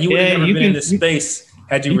 right? Like you would have never been in this space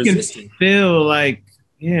had you resisted. Can feel like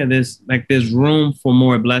there's room for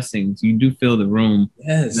more blessings. You do feel the room.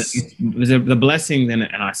 Yes, the blessings, and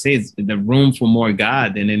I say it's the room for more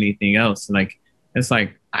God than anything else. Like it's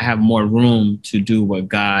like I have more room to do what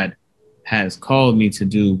God has called me to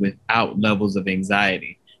do without levels of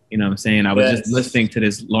anxiety. You know what I'm saying? I was just listening to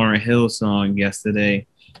this Lauryn Hill song yesterday.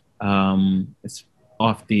 It's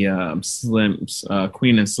off the Slim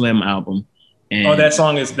Queen and Slim album. And that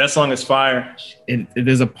song is fire.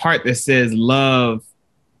 There's a part that says love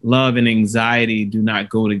and anxiety do not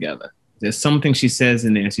go together. There's something she says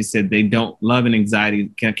in there. She said love and anxiety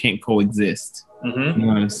can't coexist. Mm-hmm. You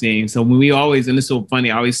know what I'm saying? So when and it's so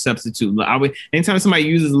funny, I always substitute. Anytime somebody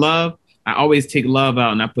uses love, I always take love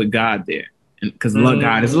out and I put God there. Because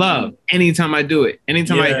God is love. Anytime I do it,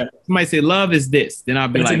 somebody say love is this, then I'll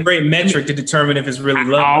be like, it's a great metric to determine if it's really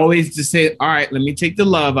love. I always just say, all right, let me take the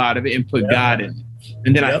love out of it and put God in it.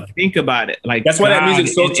 And then I think about it. Like that's why that Music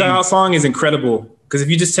Soul Child song is incredible. Because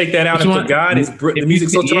if you just take that out and put God, the Music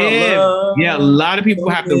Soul Child love. Yeah, a lot of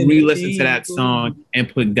people have to re-listen to that song and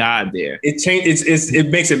put God there.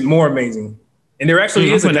 It makes it more amazing. And there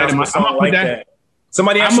actually is a gospel song like that.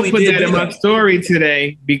 Somebody actually I'm gonna put that in my story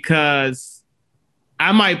today because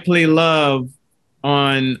I might play love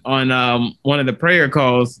on one of the prayer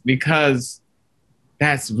calls because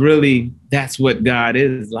that's what God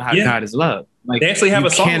is. God is love. Like they actually have a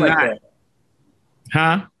song like that.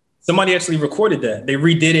 Huh? Somebody actually recorded that. They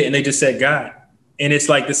redid it and they just said God. And it's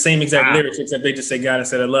like the same exact lyrics, except they just say God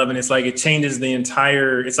instead of love. And it's like it changes the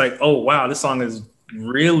entire. It's like, oh wow, this song is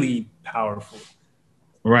really powerful.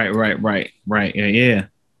 Right. Yeah.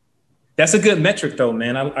 That's a good metric though,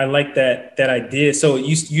 man. I like that idea. So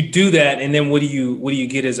you do that, and then what do you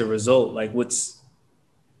get as a result? Like what's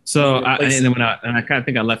I kind of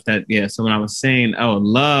think I left that. Yeah. So when I was saying,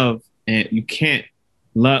 love, and you can't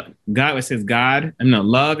love God. It says God. No,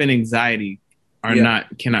 love and anxiety are Yeah.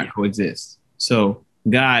 not cannot coexist. So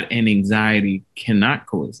God and anxiety cannot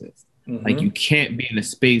coexist. Like you can't be in a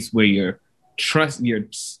space where you're trusting.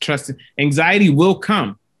 Anxiety will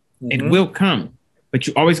come. It will come, but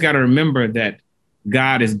you always got to remember that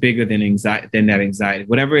God is bigger than anxiety, than that anxiety.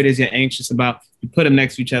 Whatever it is you're anxious about, you put them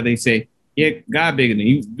next to each other and say, yeah, God bigger than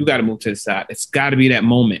you. You got to move to the side. It's got to be that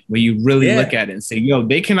moment where you really look at it and say, yo,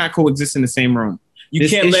 they cannot coexist in the same room. You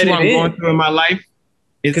This can't issue let it I'm in. going through in my life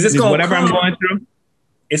Because it's is going to whatever come. I'm going through.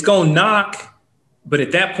 It's going to knock. But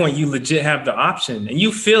at that point, you legit have the option, and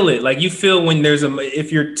you feel it. Like you feel when there's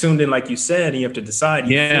if you're tuned in, like you said, and you have to decide.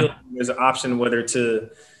 You feel there's an option whether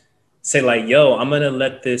to say like, "Yo, I'm gonna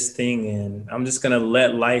let this thing in. I'm just gonna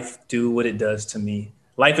let life do what it does to me.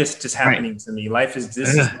 Life is just happening to me. Life is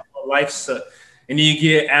this is life's." And then you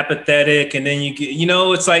get apathetic, and then you get,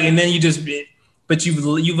 it's like, and then you just. But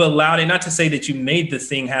you've allowed it. Not to say that you made the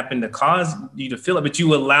thing happen to cause you to feel it, but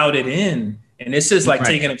you allowed it in. And it's just like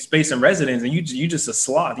taking up space and residence, and you just a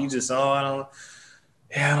sloth. You just nah.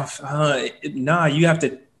 You got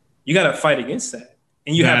to fight against that,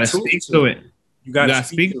 and you have to speak to it. You got to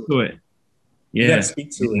speak to it. Yeah, you got to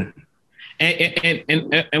speak to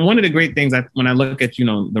it. And one of the great things when I look at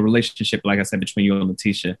the relationship, like I said, between you and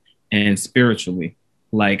Letitia, and spiritually,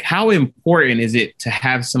 like how important is it to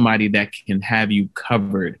have somebody that can have you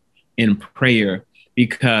covered in prayer,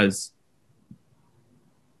 because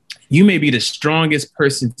you may be the strongest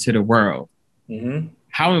person to the world. Mm-hmm.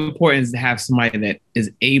 How important is it to have somebody that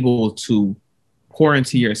is able to pour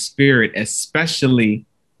into your spirit, especially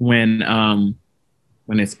when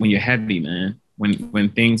you're heavy, man, when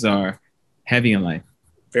things are heavy in life?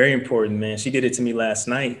 Very important, man. She did it to me last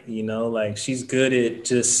night. Like she's good at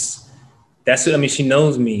just, she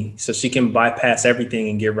knows me, so she can bypass everything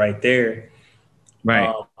and get right there.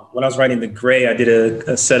 Right. When I was writing The Gray, I did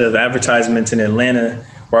a set of advertisements in Atlanta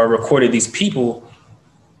where I recorded these people.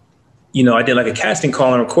 I did like a casting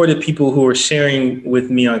call and recorded people who were sharing with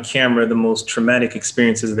me on camera the most traumatic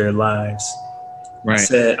experiences of their lives. Right.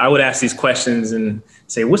 I would ask these questions and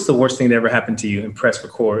say, what's the worst thing that ever happened to you? And press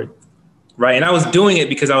record. Right. And I was doing it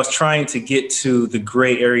because I was trying to get to the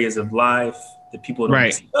gray areas of life that people don't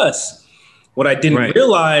discuss. What I didn't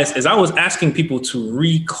realize is I was asking people to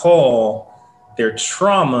recall their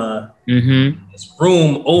trauma in this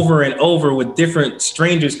room over and over, with different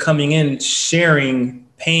strangers coming in, sharing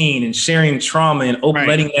pain and sharing trauma and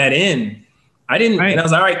letting that in. I didn't. And I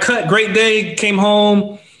was like, all right, cut. Great day. Came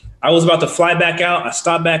home. I was about to fly back out. I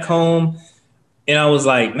stopped back home. And I was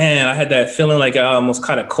like, man, I had that feeling like I almost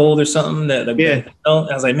caught a cold or something. I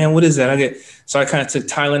was like, man, what is that? So I kind of took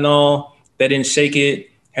Tylenol. That didn't shake it.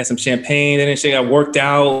 Had some champagne. That didn't shake it. I worked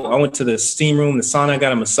out. I went to the steam room, the sauna,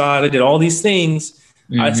 got a massage. I did all these things.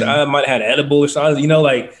 I might have had an edible or something.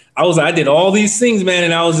 I did all these things, man.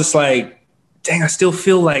 And I was just like, dang, I still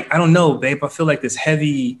feel like, I don't know, babe. I feel like this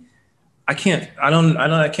heavy. I can't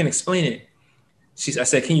explain it. I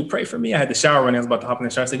said, can you pray for me? I had the shower running. I was about to hop in the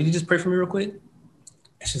shower. I said, can you just pray for me real quick?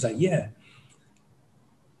 And she's like, yeah.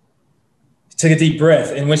 She took a deep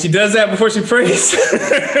breath. And when she does that before she prays,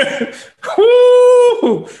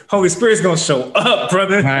 whoo, Holy Spirit's going to show up,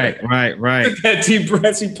 brother. Right. That deep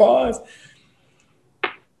breath, she paused.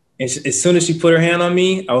 And as soon as she put her hand on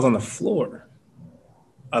me, I was on the floor.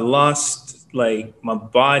 I lost, my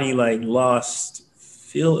body, lost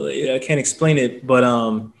feel. I can't explain it, but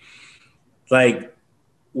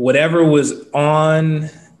whatever was on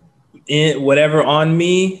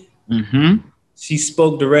me, she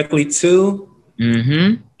spoke directly to.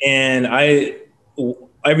 And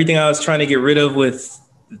everything I was trying to get rid of with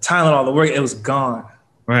the Tylenol, the work, it was gone.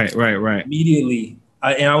 Right. Immediately.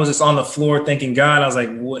 I was just on the floor thanking God. I was like,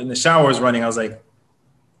 what? And the shower was running. I was like,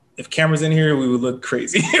 if cameras in here, we would look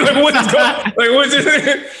crazy. What is going? What's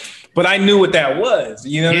this? But I knew what that was.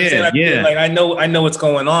 You know what I'm saying? I know what's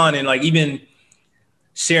going on. And even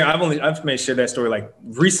share, I've made share that story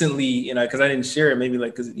recently, because I didn't share it maybe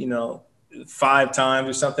 5 times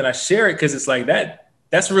or something. I share it because it's like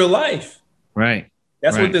that's real life. Right.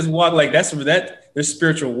 That's what this walk, there's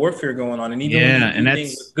spiritual warfare going on. And even when you do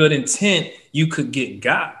things with good intent, you could get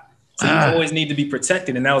got. So you always need to be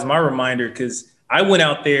protected. And that was my reminder, because I went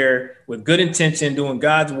out there with good intention, doing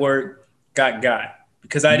God's work, got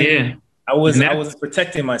because I wasn't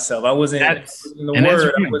protecting myself. I wasn't in the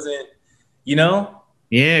word. I wasn't,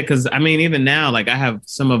 Yeah. Cause even now, I have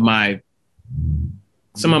some of my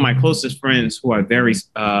closest friends who are very,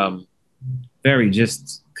 very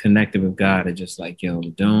just connected with God, are just like, yo,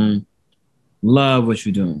 love what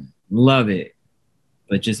you're doing. Love it.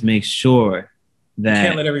 But just make sure You can't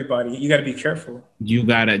that let everybody. You got to be careful. you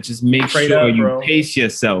gotta just make Prayed sure up, you bro. pace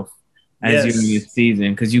yourself as you're in your Yes.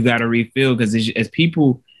 season, because you gotta refill. Because as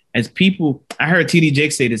people, I heard TD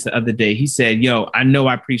Jake say this the other day. He said, "Yo, I know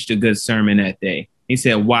I preached a good sermon that day." He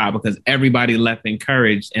said, "Why? Because everybody left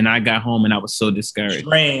encouraged, and I got home and I was so discouraged."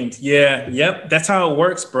 Trained. Yeah. Yep. That's how it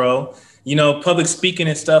works, bro. You know, public speaking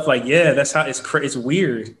and stuff like, yeah, that's how it's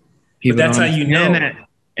weird. But People that's don't how you understand know. that,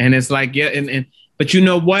 and it's like, yeah, and but you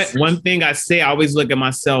know what? One thing I say, I always look at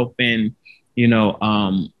myself, and you know,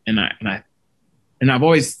 and I've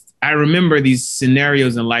always I remember these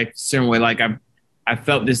scenarios in life a certain way. Like I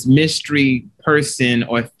felt this mystery person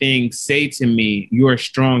or thing say to me, "You are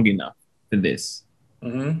strong enough for this."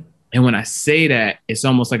 Mm-hmm. And when I say that, it's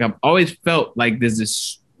almost like I've always felt like there's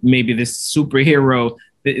this maybe this superhero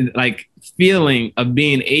like feeling of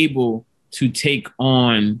being able to take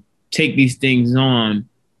these things on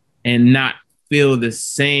and not feel the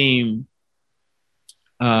same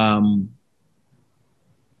um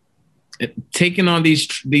taking on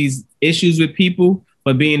these issues with people,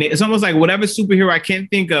 but being it's almost like whatever superhero I can't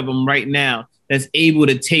think of them right now that's able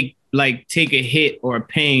to take a hit or a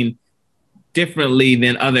pain differently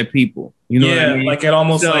than other people. You know what I Yeah, mean? like it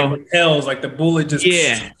almost like So repels, like the bullet just.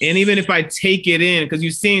 yeah, and even if I take it in, because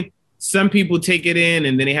you've seen some people take it in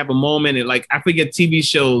and then they have a moment and like I forget TV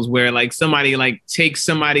shows where like somebody like takes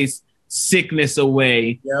somebody's sickness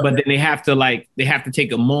away, Yep. but then they have to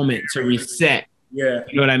take a moment to reset. Yeah.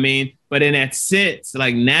 You know what I mean? But in that sense,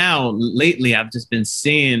 like now lately, I've just been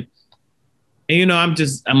seeing, and you know, I'm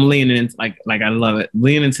leaning into like I love it,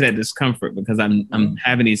 leaning into that discomfort because I'm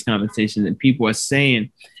having these conversations and people are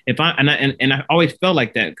saying if I and I always felt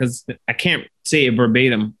like that because I can't say it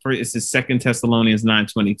verbatim. It's the Second Thessalonians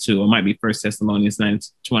 9:22, or it might be First Thessalonians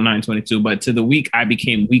 9:22. But to the weak, I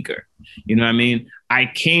became weaker. You know what I mean?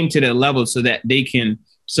 I came to that level so that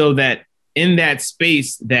so that in that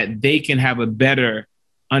space that they can have a better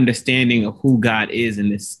understanding of who God is in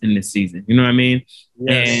this season. You know what I mean?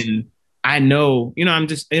 Yes. And I know, you know, I'm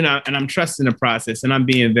just, you know, and I'm trusting the process and I'm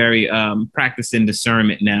being very practicing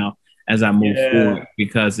discernment now as I move forward,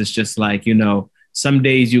 because it's just like, you know, some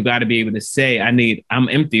days you got to be able to say, I'm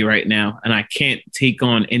empty right now and I can't take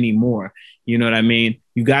on any more. You know what I mean?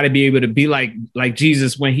 You got to be able to be like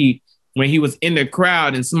Jesus when he was in the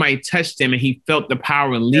crowd and somebody touched him and he felt the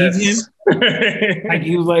power leave him. Like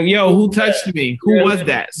he was like, yo, who touched me? Who was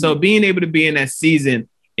that? So being able to be in that season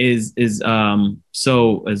is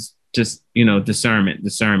so as just, you know, discernment.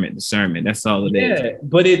 That's all it is. Yeah,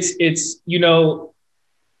 but it's you know,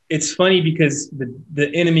 it's funny because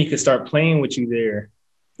the enemy could start playing with you there.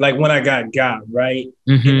 Like when I got God, right?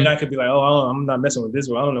 Mm-hmm. And then I could be like, oh, I'm not messing with this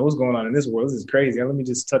world. I don't know what's going on in this world. This is crazy. Let me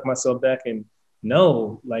just tuck myself back and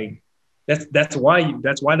no, like that's why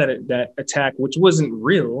that attack, which wasn't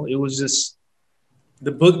real, it was just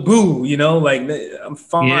the book boo, you know, like I'm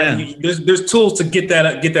fine. Yeah. There's tools to get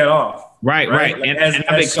that off. Right. Like, and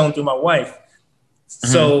as shown through my wife.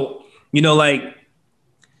 So, you know, like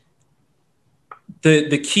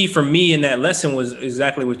the key for me in that lesson was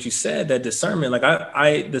exactly what you said, that discernment. Like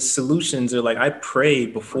I the solutions are like I pray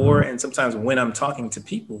before and sometimes when I'm talking to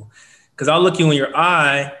people, because I'll look you in your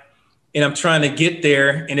eye and I'm trying to get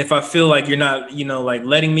there. And if I feel like you're not, you know, like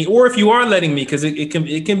letting me, or if you are letting me, because it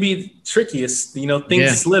can be tricky. It's, you know,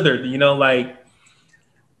 things slither, you know, like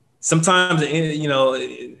sometimes, you know,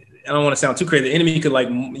 I don't want to sound too crazy. The enemy could like,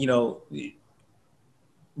 you know,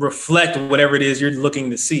 reflect whatever it is you're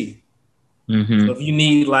looking to see. Mm-hmm. So if you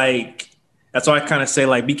need like, that's why I kind of say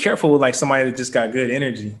like, be careful with like somebody that just got good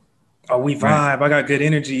energy. Oh, we vibe. Right. I got good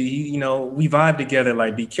energy. You know, we vibe together.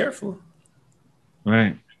 Like, be careful.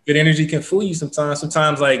 Right. Good energy can fool you sometimes.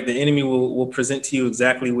 Sometimes like the enemy will present to you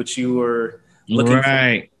exactly what you are looking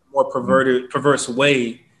for, more perverse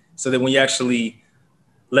way, so that when you actually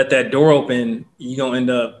let that door open, you don't end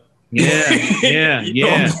up like,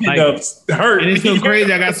 hurt. And it's so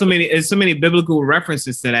crazy. I got so many biblical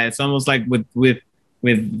references to that. It's almost like with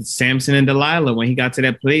Samson and Delilah when he got to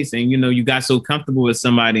that place, and you know, you got so comfortable with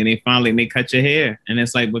somebody, and they cut your hair, and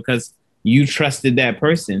it's like because you trusted that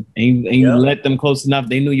person and you let them close enough.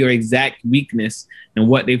 They knew your exact weakness and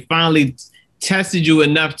what they finally tested you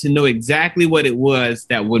enough to know exactly what it was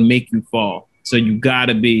that would make you fall. So you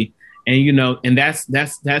gotta be, and you know, and that's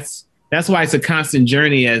why it's a constant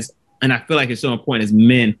journey and I feel like it's so important as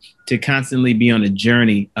men to constantly be on a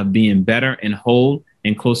journey of being better and whole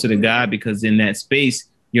and closer to God, because in that space,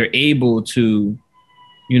 you're able to,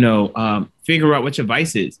 you know, figure out what your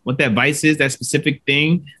vice is, what that vice is, that specific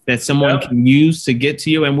thing that someone can use to get to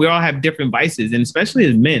you. And we all have different vices. And especially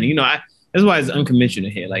as men, you know, that's why it's unconventional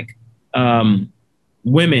here. Like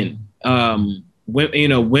women,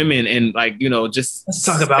 women and like, just Let's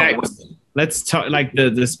talk about sex. women. Let's talk like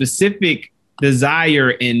the specific desire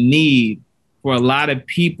and need for a lot of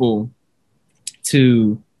people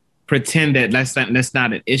to pretend that that's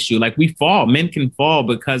not an issue. Like men can fall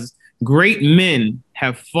because great men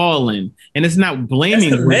have fallen, and it's not blaming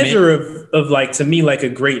That's the women. measure of like, to me, like a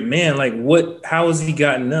great man. Like how has he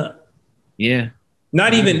gotten up? Yeah.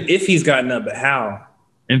 Not even if he's gotten up, but how.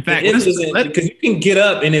 In The fact, if isn't, because you can get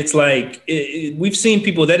up and it's like we've seen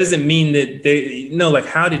people. That doesn't mean that like,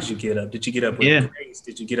 how did you get up? Did you get up with grace?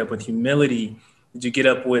 Did you get up with humility? Did you get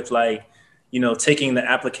up with like, taking the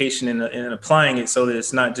application and applying it so that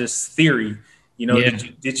it's not just theory?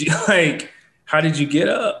 Did you like, how did you get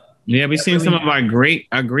up? Yeah, we've seen some of our great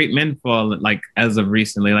men fall, like as of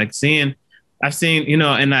recently. I've seen,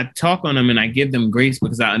 and I talk on them and I give them grace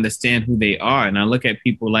because I understand who they are. And I look at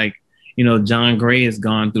people like, John Gray has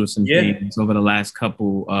gone through some things over the last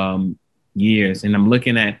couple years. And I'm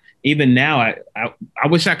looking at, even now, I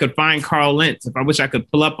wish I could find Carl Lentz. I wish I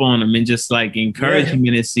could pull up on him and just like encourage him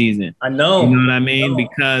in this season. I know. You know what I mean?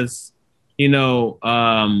 Because, we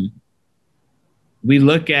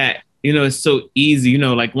look at, it's so easy,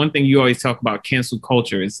 like one thing you always talk about, cancel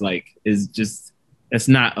culture is just, it's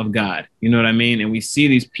not of God. You know what I mean? And we see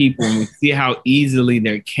these people and we see how easily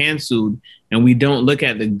they're canceled, and we don't look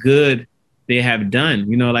at the good they have done.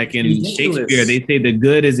 Like in Shakespeare, they say the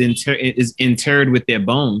good is interred with their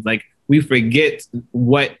bones. Like we forget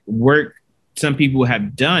what work some people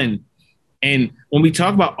have done. And when we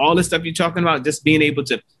talk about all the stuff you're talking about, just being able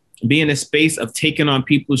to be in a space of taking on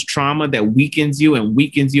people's trauma that weakens you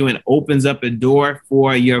and opens up a door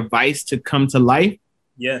for your vice to come to life.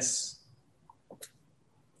 Yes.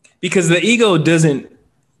 Because the ego doesn't,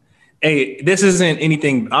 hey, this isn't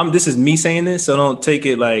anything. This is me saying this, so don't take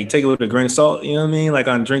it with a grain of salt. You know what I mean? Like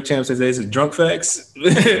on Drink Champs, they say this is drunk facts.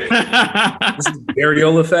 This is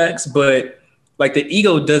Bereola facts. But like the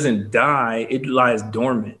ego doesn't die; it lies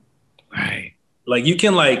dormant. Right. Like you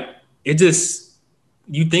can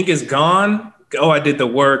you think it's gone. Oh, I did the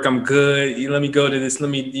work. I'm good. Let me go to this.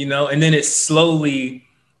 And then it slowly.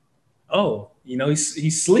 Oh. He's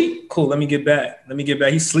asleep. Cool. Let me get back.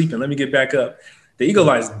 He's sleeping. Let me get back up. The ego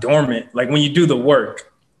lies dormant. Like when you do the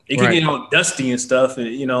work, it can get all dusty and stuff,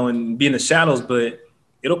 and be in the shadows, but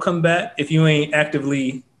it'll come back if you ain't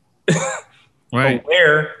actively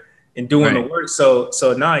aware and doing the work. So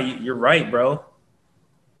nah, you're right, bro.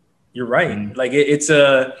 You're right. Like we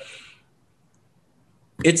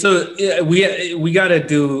got to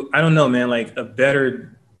do, I don't know, man, like a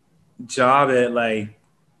better job at like,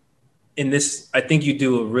 in this, I think you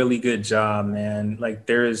do a really good job, man. Like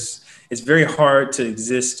it's very hard to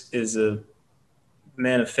exist as a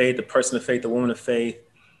man of faith, a person of faith, a woman of faith,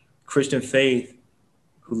 Christian faith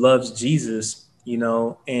who loves Jesus,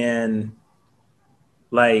 and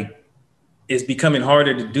like it's becoming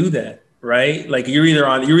harder to do that, right? Like you're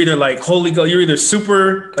either like Holy Ghost, you're either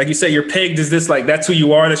super, like you say, you're pegged as this, like that's who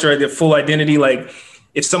you are, that's your full identity, like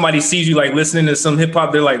if somebody sees you like listening to some hip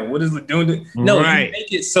hop, they're like, what is it doing? No, you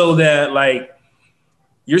make it so that like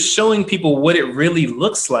you're showing people what it really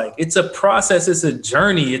looks like. It's a process. It's a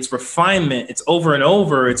journey. It's refinement. It's over and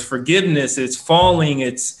over. It's forgiveness. It's falling.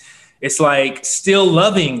 It's like still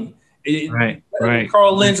loving. Right.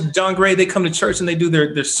 Carl Lentz, John Gray, they come to church and they do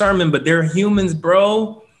their sermon, but they're humans,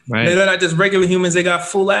 bro. Right. They're not just regular humans. They got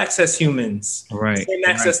full access humans. Right. Same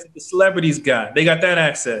access that the celebrities got. They got that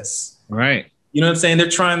access. Right. You know what I'm saying? They're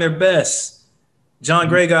trying their best. John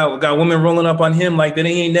Gray got women rolling up on him like that.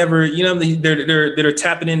 They ain't never, they're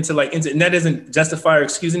tapping into like, and that doesn't justify or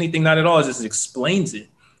excuse anything, not at all. It just explains it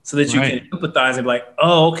so that you can empathize and be like,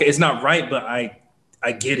 oh, okay, it's not right, but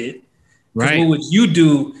I get it. Right. What would you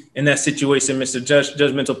do in that situation, Mr.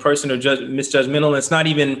 Judgmental person or misjudgmental? And it's not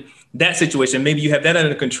even that situation. Maybe you have that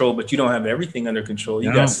under control, but you don't have everything under control.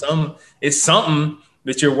 You got it's something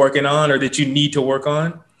that you're working on or that you need to work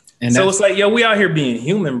on. And so it's like, yo, we out here being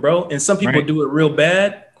human, bro. And some people do it real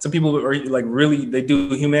bad. Some people are like they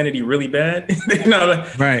do humanity really bad.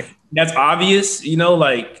 Right. That's obvious,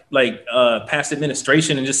 like past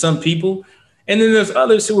administration and just some people. And then there's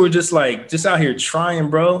others who are just out here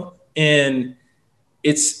trying, bro. And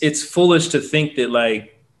it's foolish to think that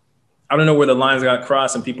like, I don't know where the lines got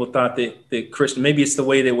crossed and people thought that Christian, maybe it's the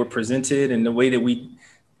way that we're presented and the way that we,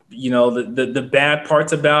 the bad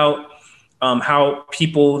parts about how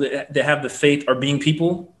people that have the faith are being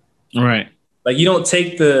people. Right. Like you don't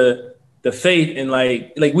take the faith and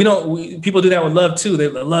like people do that with love too.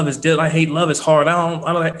 Love is dead. I hate love. It's hard. I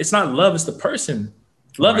don't, it's not love. It's the person.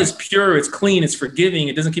 Love is pure. It's clean. It's forgiving.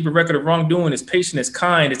 It doesn't keep a record of wrongdoing. It's patient. It's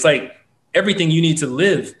kind. It's like everything you need to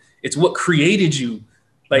live. It's what created you.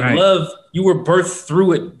 Like Right. love, you were birthed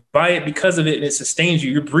through it, by it, because of it, and it sustains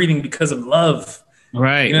you. You're breathing because of love. You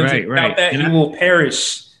Right, know what I'm saying? right, Without right. that, you will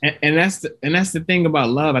perish. And that's the thing about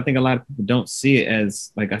love. I think a lot of people don't see it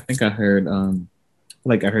as like I think I heard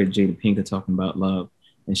like I heard Jada Pinkett talking about love,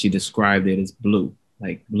 and she described it as blue,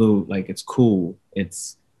 like it's cool,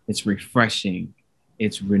 it's refreshing,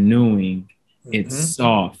 it's renewing, it's Mm-hmm.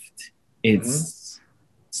 soft, Mm-hmm. it's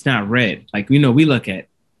not red. Like we look at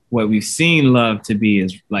what we've seen love to be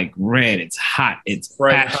is like red. It's hot, it's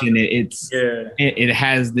Right. passionate, Yeah. it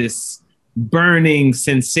has this burning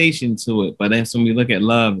sensation to it. But then when we look at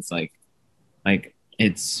love, it's like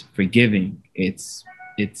it's forgiving, it's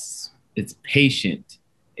patient,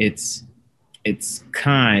 it's it's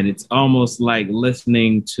kind. It's almost like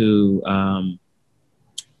listening to I'm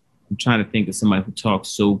trying to think of somebody who talks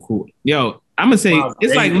so cool. Yo, I'm gonna say Miles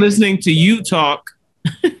it's like Davis. listening to you talk.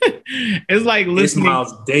 It's like It's listening.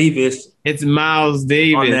 Miles Davis It's Miles on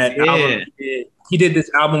Davis. that album. Yeah. He did this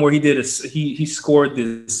album where he scored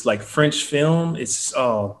this like French film. It's,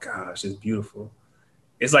 oh gosh, it's beautiful.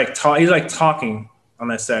 It's like he's like talking on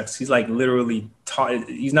that sex. He's like literally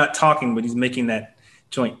he's not talking, but he's making that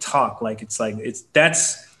joint talk. Like that's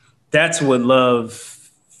what love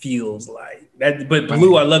feels like. That, but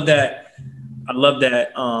Blue, Right. I love that. I love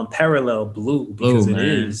that parallel Blue, Blue, because it man.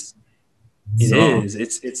 is. It So is.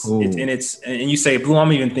 It's cool. and it's and you say Blue.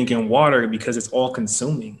 I'm even thinking water, because it's all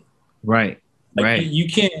consuming. Right. Like Right. you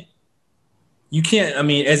can't. I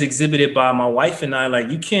mean, as exhibited by my wife and I, like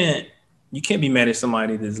you can't be mad at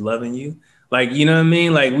somebody that's loving you. Like, you know what I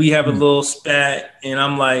mean? Like, we have a Mm. little spat, and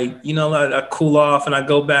I'm like, I cool off, and I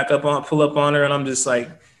go back up on, pull up on her, and I'm just like,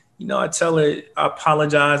 I tell her I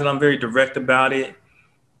apologize, and I'm very direct about it.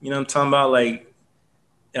 You know what I'm talking about? Like,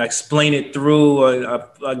 I explain it through, or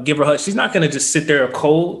I give her a hug. She's not gonna just sit there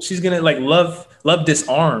cold. She's gonna, like, love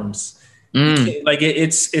disarms. You Mm. can't, like,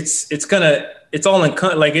 it's gonna, it's all in,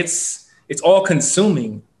 like, it's all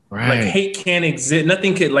consuming. Like, Right. hate can't exist.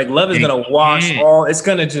 Nothing can, like, love is It gonna wash can't. all. It's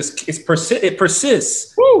gonna just, it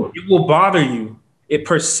persists. Woo. It will bother you. It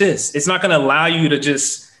persists. It's not gonna allow you to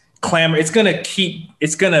just clamor. It's gonna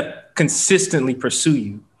consistently pursue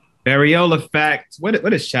you. Bereola fact.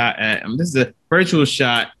 What is shot at? This is a virtual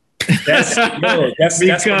shot. That's what love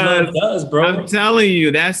Because does, I'm bro. telling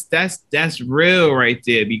you, that's real right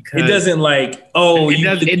there. It Because doesn't, like, oh, it you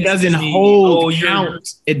does did it this doesn't to me. hold Oh, count.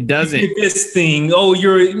 It you doesn't. did this thing. Oh,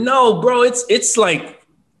 you're, no, bro. It's like,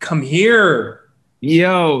 come here,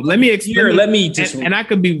 Yo, let me explain. here. Let me just, And I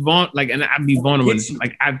could be and I'd be let me vulnerable. hit you.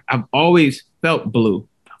 Like I've always felt blue.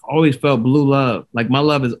 I've always felt blue love. Like my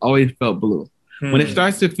love has always felt blue. When it Hmm.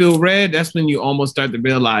 starts to feel red, that's when you almost start to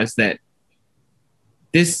realize that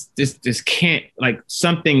this can't, like,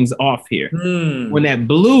 something's off here. When Hmm. that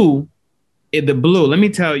blue, the blue, let me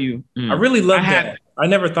tell you, I really love had that. I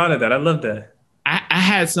never thought of that. I love that. I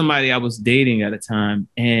had somebody I was dating at a time,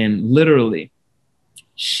 and literally,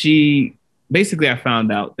 she basically I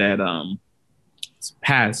found out that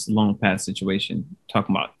it's long past situation,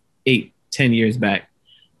 talking about 8, 10 years back.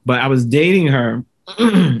 But I was dating her,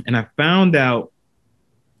 and I found out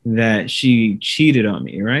that she cheated on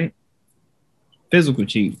me, right? Physical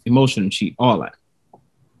cheat, emotional cheat, all that.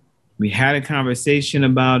 We had a conversation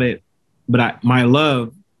about it, but my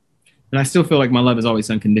love, and I still feel like my love is always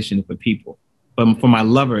unconditional for people. But for my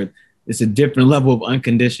lover, it's a different level of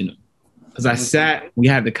unconditional. Because I sat, we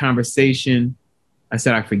had the conversation. I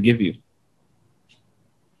said, I forgive you.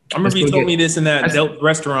 I Let's remember you go told get. me this in that Delp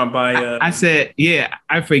restaurant by I said, yeah,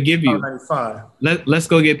 I forgive you. 95. Let's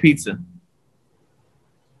go get pizza.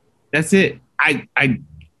 That's it.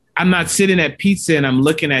 I'm not sitting at pizza and I'm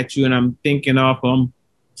looking at you and I'm thinking off. I'm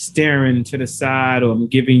staring to the side, or I'm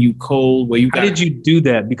giving you cold. Where you How got? did you do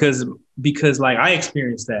that? Because like, I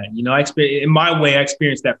experienced that. I experienced, in my way, I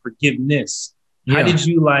experienced that forgiveness. How Yeah. did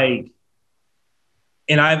you, like?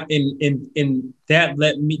 And I've in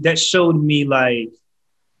that showed me, like,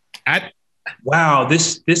 I wow,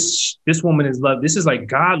 this woman is love. This is like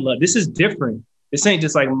God love. This is different. This ain't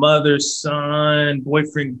just like mother, son,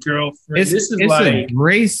 boyfriend, girlfriend. This is it's a like,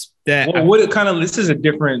 grace that what it kind of, this is a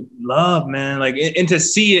different love, man. Like, and to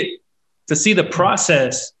see it, to see the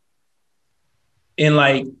process, and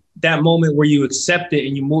like that moment where you accept it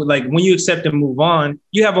and you move, like when you accept and move on,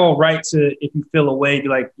 you have all right to, if you feel away, be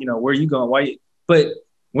like, where are you going? Why? But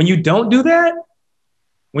when you don't do that,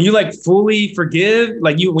 when you, like, fully forgive,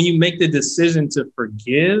 like, when you make the decision to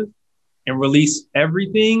forgive and release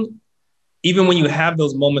everything, even when you have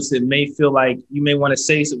those moments that may feel like you may want to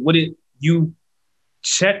say, so you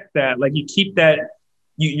check that, like, you keep that,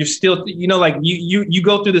 you're still, like, you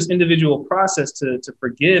go through this individual process to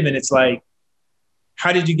forgive. And it's like,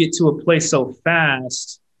 how did you get to a place so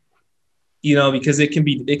fast because it can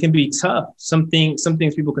be tough. Some things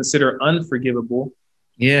people consider unforgivable.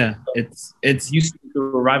 Yeah, it's. You seem to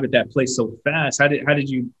arrive at that place so fast. How did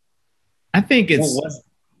you? I think What it's. was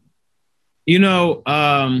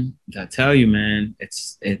I tell you, man,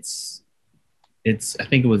 it's. I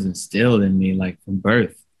think it was instilled in me like from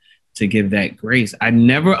birth to give that grace. I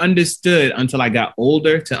never understood until I got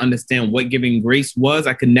older to understand what giving grace was.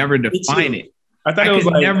 I could never define it. I thought I it was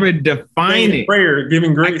could like never define it. prayer,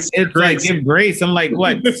 giving grace. It's like give grace. I'm like,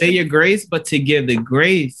 what? Say your grace, but to give the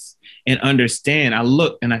grace and understand. I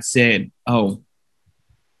looked and I said, oh,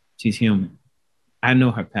 she's human. I know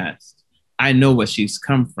her past. I know what she's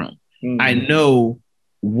come from. I know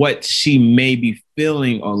what she may be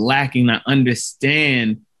feeling or lacking. I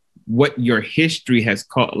understand what your history has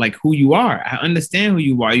called, like who you are. I understand who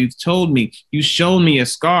you are. You've told me, you showed me your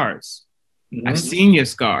scars. I've seen your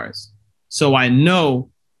scars. So I know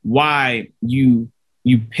why you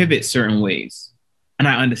pivot certain ways. And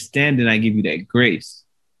I understand and I give you that grace.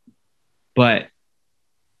 But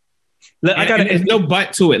there's no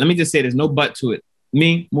but to it. Let me just say there's no but to it.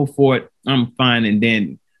 Me, move forward. I'm fine and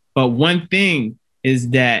dandy. But one thing is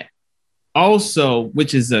that also,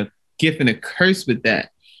 which is a gift and a curse with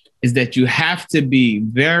that, is that you have to be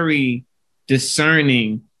very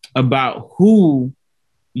discerning about who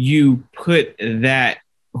you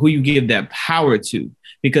who you give that power to.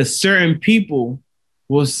 Because certain people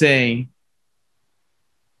will say,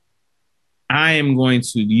 I'm going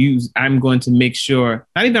to make sure,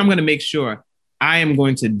 not even I'm going to make sure, I am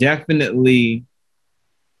going to definitely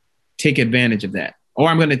take advantage of that. Or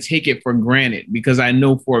I'm going to take it for granted because I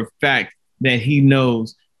know for a fact that he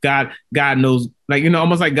knows, God knows, like,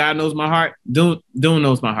 almost like God knows my heart. Doom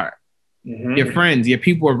knows my heart. Mm-hmm. Your friends, your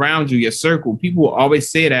people around you, your circle, people will always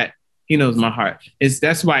say that he knows my heart.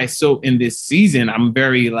 That's why so in this season, I'm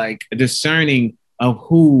very like discerning of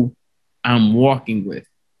who I'm walking with.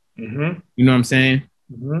 Mm-hmm. You know what I'm saying?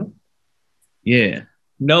 Mm-hmm. Yeah.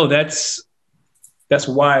 No, that's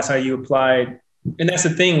wise how you applied. And that's the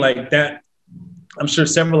thing, like that. I'm sure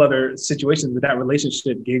several other situations with that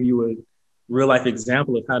relationship gave you a real life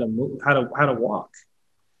example of how to move, how to walk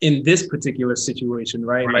in this particular situation,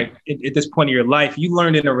 right? Like at this point of your life, you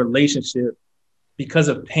learned in a relationship because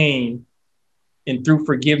of pain and through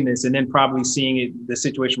forgiveness, and then probably seeing the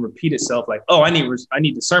situation repeat itself. Like, oh, I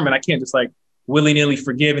need discernment. I can't just like willy-nilly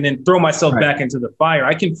forgive and then throw myself back into the fire.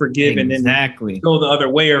 I can forgive and then go the other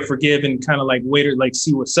way, or forgive and kind of like wait or like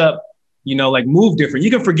see what's up. Like move different.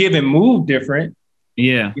 You can forgive and move different.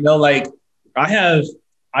 Yeah. Like I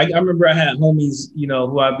remember I had homies,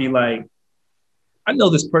 who I'd be like, I know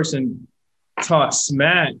this person talks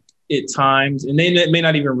smack at times, and they may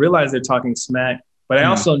not even realize they're talking smack, but I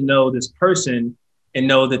also know this person and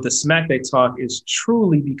know that the smack they talk is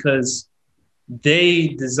truly because they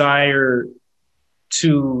desire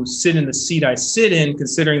to sit in the seat I sit in,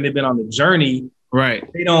 considering they've been on the journey. Right.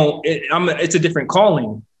 They don't, it's a different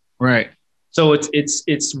calling. Right. So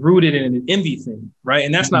it's rooted in an envy thing, right?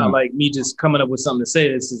 And that's not like me just coming up with something to say.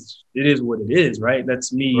 It is what it is, right?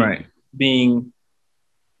 That's me being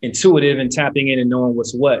intuitive and tapping in and knowing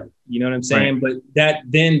what's what. You know what I'm saying? Right. But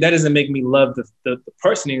that doesn't make me love the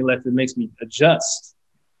person he left. It makes me adjust.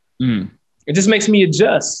 It just makes me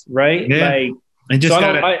adjust, right? Yeah. Like, and just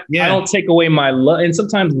I don't take away my love. And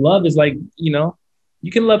sometimes love is like,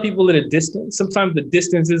 you can love people at a distance. Sometimes the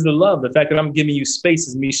distance is the love. The fact that I'm giving you space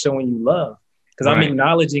is me showing you love. Because I'm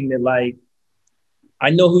acknowledging that, like, I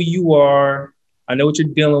know who you are. I know what you're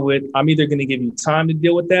dealing with. I'm either going to give you time to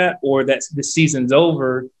deal with that, or that's the season's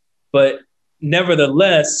over. But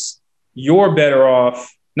nevertheless, you're better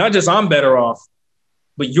off. Not just I'm better off,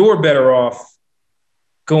 but you're better off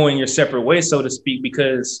going your separate ways, so to speak,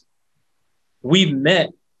 because we've met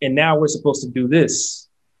and now we're supposed to do this.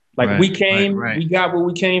 Like we came, we got what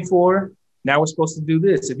we came for. Now we're supposed to do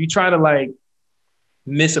this. If you try to like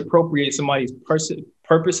misappropriate somebody's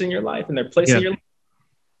purpose in your life and their place in your life,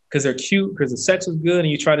 because they're cute, because the sex was good, and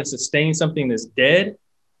you try to sustain something that's dead,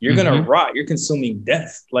 you're gonna rot. You're consuming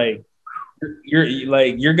death. Like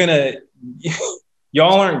you're gonna.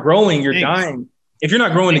 Y'all aren't growing. You're dying. If you're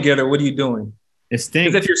not growing together, what are you doing? It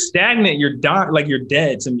stinks. Because if you're stagnant, you're dying. Like you're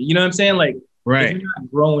dead. To me, you know what I'm saying? Like, if you're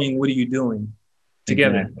not growing, what are you doing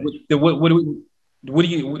together? Exactly.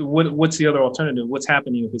 What's the other alternative? What's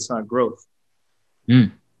happening if it's not growth?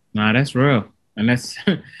 Nah, that's real, and that's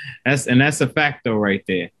a fact though, right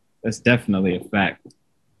there. That's definitely a fact.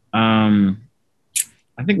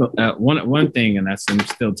 I think one thing, and that's, I'm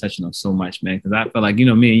still touching on so much, man, because I feel like,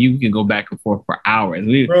 me and you can go back and forth for hours.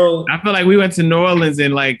 I feel like we went to New Orleans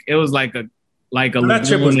and like it was like a lagoon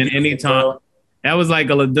in Enitan. That was like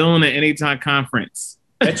a lagoon at Enitan conference.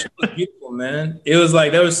 That trip was beautiful, man. It was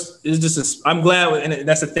like it was just I'm glad, and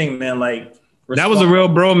that's the thing, man. Like That was a real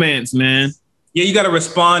bromance, man. Yeah, you got to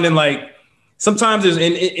respond, and like sometimes there's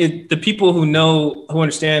the people who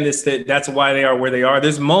understand this, that's why they are where they are.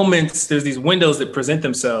 There's moments, there's these windows that present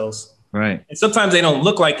themselves, right? And sometimes they don't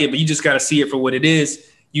look like it, but you just got to see it for what it is.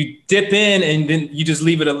 You dip in, and then you just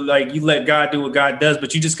leave it like you let God do what God does,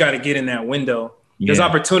 but you just got to get in that window. Yeah. There's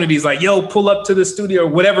opportunities like, yo, pull up to the studio or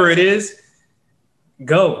whatever it is.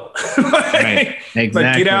 Go. Right. Exactly.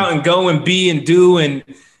 Like get out and go and be and do and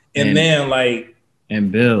man, like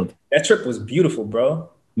and build. That trip was beautiful, bro.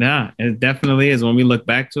 Yeah, it definitely is. When we look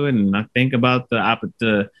back to it, and I think about the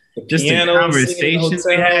conversations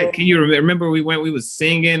we had. Can you remember we was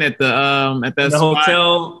singing at the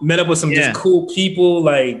hotel, met up with some just cool people,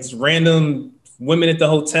 like just random women at the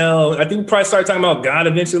hotel. I think we probably started talking about God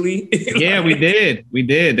eventually. Yeah, we did.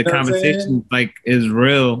 The conversation like is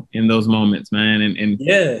real in those moments, man. And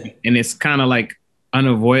it's kind of like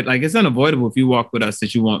it's unavoidable if you walk with us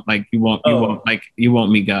that you won't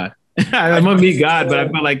meet God. I won't meet God, but I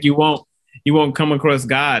feel like you won't come across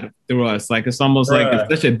God through us. Like it's almost like it's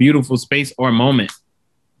such a beautiful space or moment.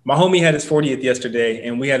 My homie had his 40th yesterday,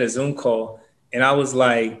 and we had a Zoom call, and I was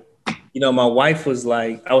like, my wife was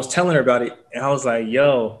like, I was telling her about it, and I was like,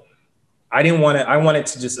 yo, I wanted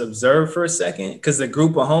to just observe for a second, because the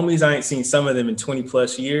group of homies, I ain't seen some of them in 20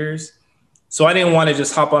 plus years. So I didn't want to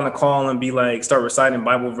just hop on the call and be like, start reciting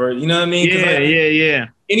Bible verse. You know what I mean? Yeah.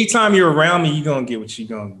 Anytime you're around me, you're going to get what you're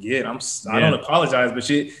going to get. I don't apologize, but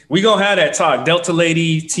we going to have that talk. Delta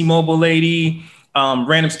lady, T-Mobile lady,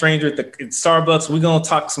 random stranger at Starbucks. We're going to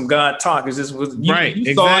talk some God talk. It's just right.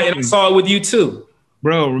 You saw it, and I saw it with you too.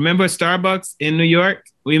 Bro, remember Starbucks in New York?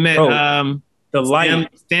 We met the light.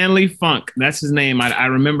 Stanley Funk. That's his name. I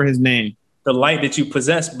remember his name. The light that you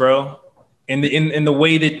possess, bro. In the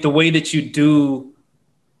way that you do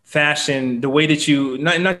fashion, the way that you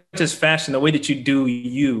not just fashion, the way that you do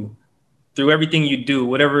you through everything you do,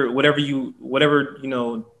 whatever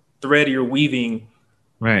thread you're weaving,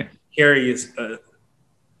 right, carries a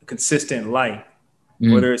consistent light.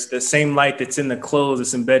 Whether it's the same light that's in the clothes,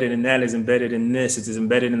 it's embedded in that, is embedded in this, it's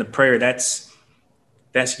embedded in the prayer. That's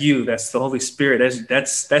you. That's the Holy Spirit.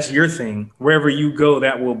 That's your thing. Wherever you go,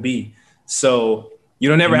 that will be. So you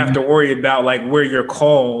don't ever have to worry about like where you're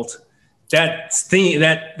called. That's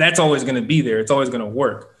always going to be there. It's always going to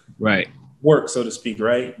work. Right. Work, so to speak.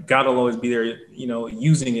 Right. God will always be there,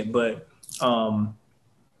 using it. But,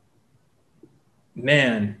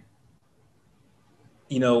 man,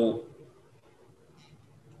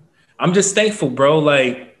 I'm just thankful, bro.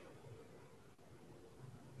 Like,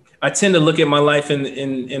 I tend to look at my life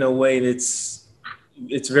in a way it's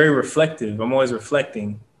very reflective. I'm always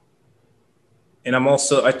reflecting. And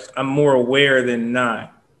I'm more aware than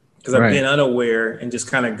not, because I've been unaware and just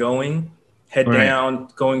kind of going head down,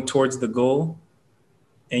 going towards the goal.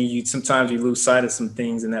 And sometimes you lose sight of some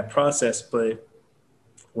things in that process. But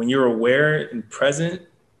when you're aware and present,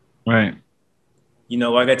 right.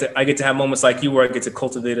 I get to have moments like you where I get to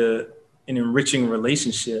cultivate an enriching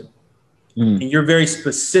relationship. And you're very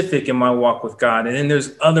specific in my walk with God. And then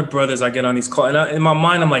there's other brothers I get on these calls. And in my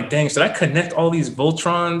mind, I'm like, dang, should I connect all these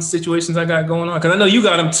Voltron situations I got going on? Because I know you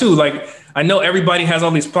got them too. Like, I know everybody has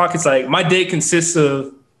all these pockets. Like, my day consists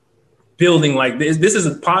building like this. This is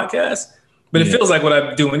a podcast, but it feels like what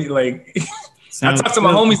I'm doing. Like, I talk to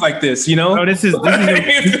my homies like this, Oh, this is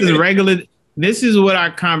regular. This is what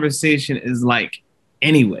our conversation is like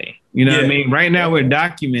anyway. You know what I mean? Right now we're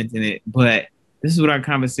documenting it, but this is what our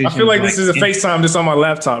conversation. I feel like this is a FaceTime just on my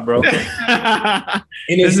laptop, bro.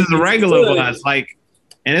 This is a regular for us. Like,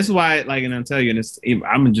 and this is why, like, and I'll tell you, and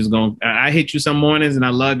I'm just going, I hit you some mornings and I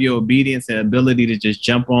love your obedience and ability to just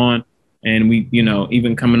jump on. And we,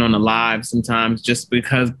 even coming on the live sometimes, just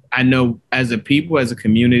because I know as a people, as a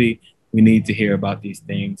community, we need to hear about these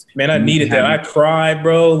things. Man, I needed that. I cried,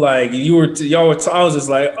 bro. Like y'all were, I was just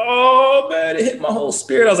like, oh man, it hit my whole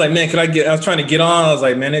spirit. I was like, man, I was trying to get on. I was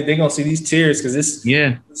like, man, they're going to see these tears because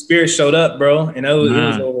the spirit showed up, bro. And it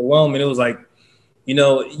was overwhelming. It was like, you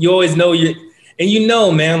always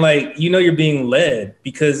know man, like, you're being led,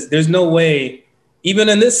 because there's no way, even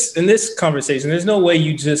in this conversation, there's no way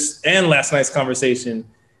and last night's conversation,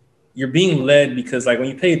 you're being led because like when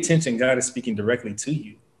you pay attention, God is speaking directly to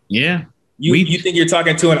you. Yeah. You think you're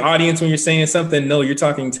talking to an audience when you're saying something? No, you're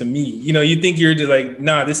talking to me. You think you're just like,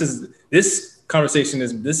 nah, this conversation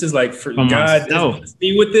is like for God to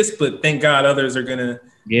be with this, but thank God others are gonna.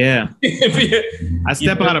 Yeah. I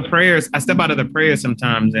step out of the prayers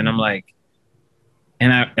sometimes, and I'm like,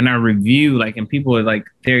 and I review, like, and people are like,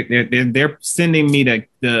 they're sending me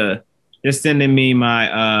the just sending me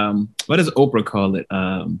my what does Oprah call it?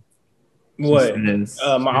 What?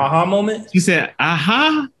 My aha moment? She said,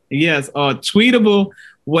 aha, yes, tweetable,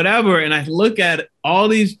 whatever. And I look at all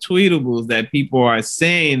these tweetables that people are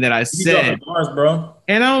saying that I said. Bars, bro.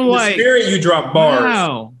 And I'm like, spirit, you drop bars.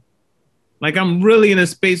 Wow. Like I'm really in a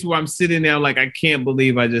space where I'm sitting there like, I can't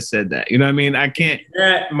believe I just said that. You know what I mean? I can't.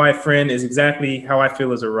 That, my friend, is exactly how I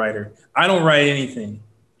feel as a writer. I don't write anything.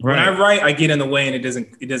 Right. When I write, I get in the way and it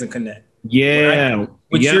doesn't connect. Yeah.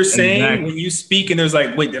 What you're saying, exactly. When you speak and there's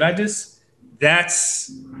like, wait, did I just...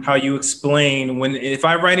 That's how you explain if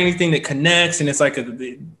I write anything that connects and it's like and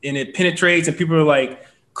it penetrates and people are like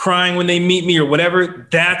crying when they meet me or whatever.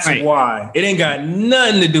 That's right. Why it ain't got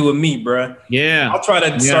nothing to do with me, bro. Yeah, I'll try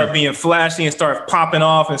to start being flashy and start popping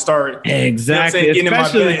off and start exactly. You know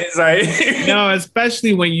especially, no,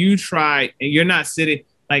 especially when you try and you're not sitting.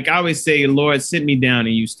 Like I always say, Lord, sit me down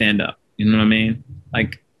and you stand up. You know what I mean?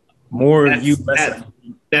 Like more of you.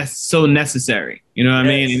 That's so necessary. You know what I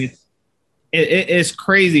mean? And it's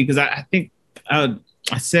crazy because I think I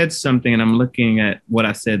said something and I'm looking at what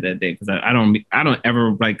I said that day because I don't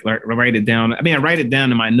ever like write it down. I mean, I write it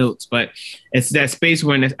down in my notes, but it's that space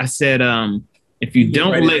where I said, if you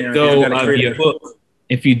don't let go of your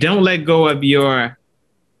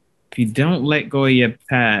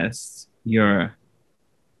past, your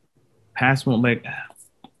past won't let.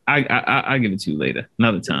 I'll give it to you later,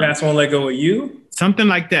 another time. The past won't let go of you. Something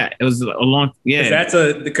like that. It was a long,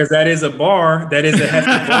 because that is a bar. That is a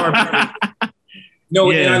hefty bar.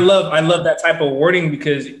 No, and I love that type of wording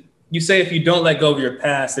because you say if you don't let go of your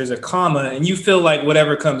past, there's a comma, and you feel like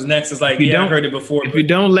whatever comes next is like, I heard it before. If you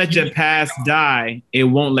don't let your past die, it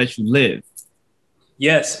won't let you live.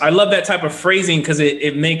 Yes, I love that type of phrasing because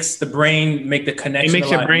it makes the brain make the connection. It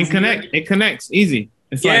makes your brain connect. It connects easy.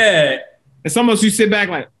 It's like it's almost you sit back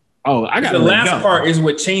like, oh, I got the last part is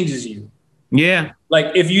what changes you. Yeah.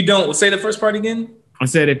 Like if you don't say the first part again. I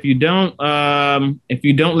said if you don't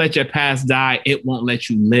let your past die, it won't let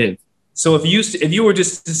you live. So if you were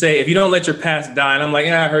just to say if you don't let your past die, and I'm like,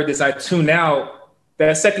 I heard this, I tune out.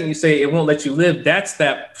 That second you say it won't let you live, that's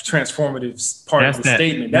that transformative part of the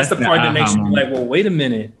statement. That's the part that makes you be like, well, wait a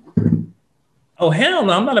minute. Oh hell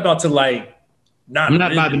no, I'm not about to like I'm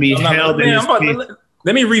not about to be held in this.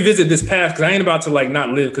 Let me revisit this past because I ain't about to like not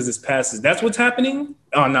live because this past is that's what's happening.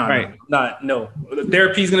 Oh no, no.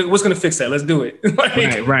 Therapy's what's gonna fix that? Let's do it.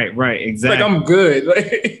 Like, right. Exactly. Like I'm good.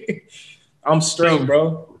 Like, I'm straight,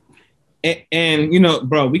 bro. And you know,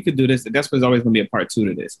 bro, we could do this. That's what's always gonna be a part 2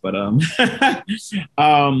 to this. But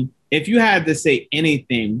if you had to say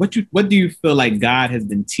anything, what do you feel like God has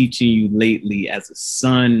been teaching you lately as a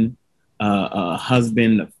son, a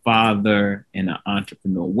husband, a father, and an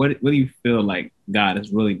entrepreneur? What do you feel like God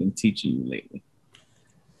has really been teaching you lately?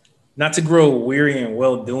 Not to grow weary and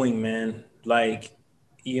well-doing, man. Like,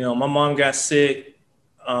 you know, my mom got sick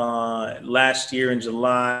last year in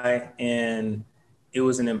July, and it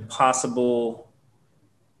was an impossible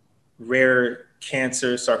rare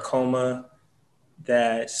cancer, sarcoma,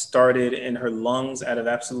 that started in her lungs out of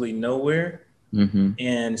absolutely nowhere. Mm-hmm.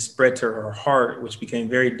 And spread to her heart, which became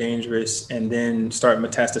very dangerous, and then started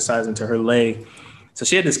metastasizing to her leg. So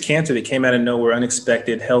she had this cancer that came out of nowhere,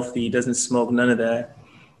 unexpected, healthy, doesn't smoke, none of that.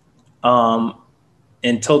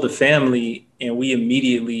 And told the family, and we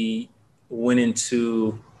immediately went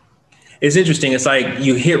into. It's interesting. It's like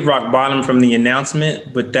you hit rock bottom from the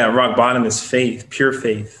announcement, but that rock bottom is faith, pure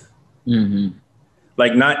faith. Mm-hmm.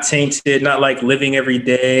 Like not tainted, not like living every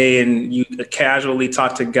day, and you casually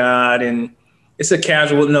talk to God and. It's a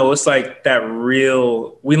casual, no, it's like that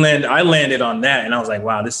real, I landed on that and I was like,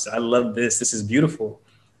 wow, I love this. This is beautiful.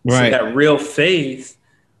 Right. So that real faith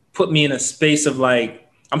put me in a space of like,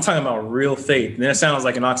 I'm talking about real faith. And that sounds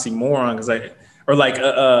like an oxymoron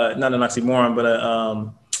not an oxymoron, but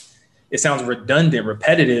it sounds redundant,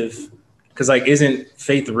 repetitive. Cause like, isn't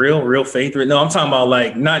faith real faith? No, I'm talking about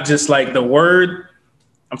like, not just like the word,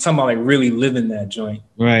 I'm talking about like really living that joint.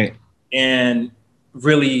 Right. And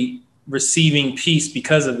really receiving peace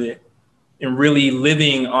because of it and really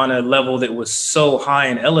living on a level that was so high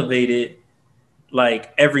and elevated,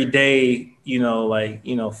 like every day,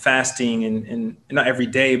 fasting and not every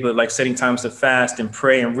day, but like setting times to fast and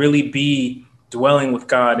pray and really be dwelling with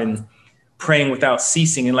God and praying without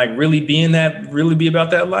ceasing and like really be about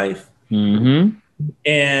that life. Mm-hmm.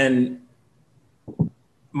 And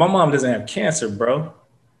my mom doesn't have cancer, bro.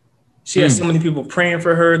 She has so many people praying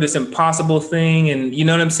for her, this impossible thing. And you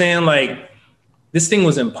know what I'm saying? Like this thing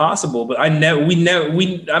was impossible, but I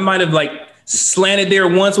might have like slanted there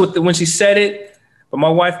once when she said it, but my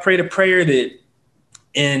wife prayed a prayer that,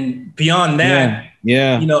 and beyond that,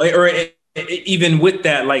 yeah. or even with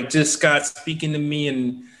that, like just God speaking to me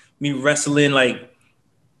and me wrestling, like,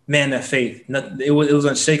 man, that faith, it was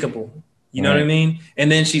unshakable. You know what I Right. mean? And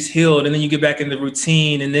then she's healed, and then you get back in the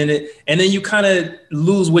routine, and then you kind of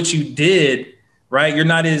lose what you did, right? You're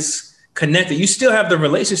not as connected. You still have the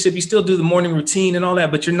relationship, you still do the morning routine and all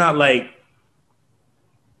that, but you're not like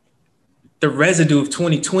the residue of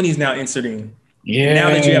 2020 is now inserting. And now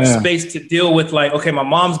that you have Yeah. space to deal with, like, okay, my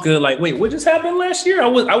mom's good. Like, wait, what just happened last year? I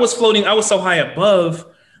was floating. I was so high above,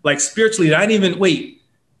 like spiritually, that I didn't even wait.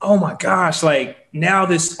 Oh my gosh! Like now,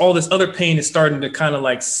 all this other pain is starting to kind of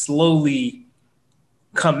like slowly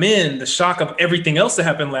come in. The shock of everything else that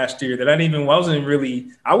happened last year that I wasn't really.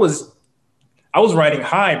 I was riding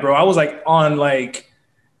high, bro. I was like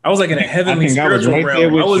in a I heavenly think I was spiritual right there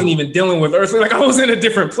realm. I with wasn't you. even dealing with earthly. Like I was in a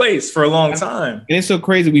different place for a long And time. it's so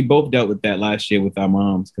crazy. We both dealt with that last year with our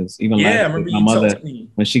moms, because even Yeah, I last year, remember my you mother, told me.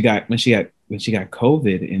 when she got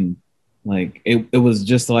COVID, and like it was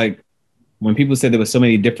just like when people said there were so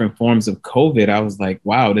many different forms of COVID, I was like,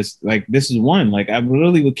 wow, this is one. Like I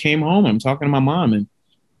literally came home. I'm talking to my mom, and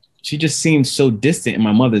she just seemed so distant. And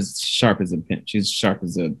my mother's sharp as a pin. She's sharp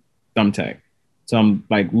as a thumbtack. So I'm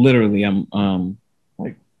like, literally,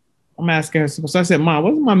 like, I'm asking her. So I said, Mom,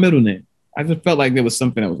 what's my middle name? I just felt like there was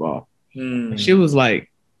something that was off. And she was like,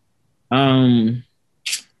 um,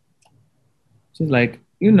 she's like,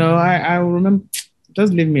 I remember,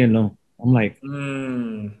 just leave me alone. I'm like,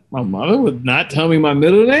 my mother would not tell me my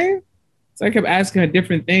middle name. So I kept asking her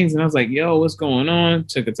different things, and I was like, yo, what's going on?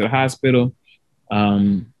 Took her to the hospital.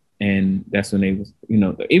 And that's when they was,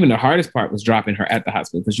 even the hardest part was dropping her at the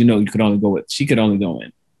hospital, because she could only go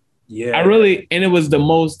in. Yeah. And it was the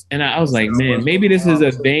most, and I was like, man, maybe this is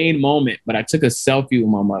a vain moment, but I took a selfie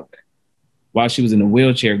with my mother while she was in a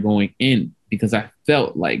wheelchair going in, because I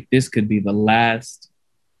felt like this could be the last.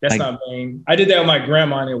 That's not vain. I did that with my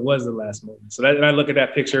grandma, and it was the last moment. So and I look at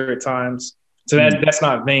that picture at times. So that's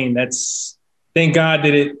not vain. That's thank God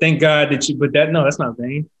did it. Thank God that you. But that's not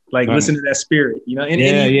vain. Like listen to that spirit, and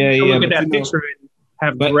you look at that picture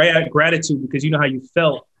and have gratitude, because you know how you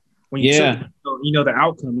felt when you took it. The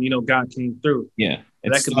outcome. God came through. Yeah,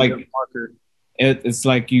 that could be a marker. It's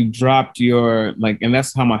like you dropped your and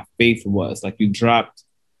that's how my faith was. Like you dropped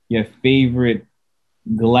your favorite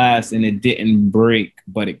glass and it didn't break,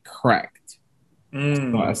 but it cracked.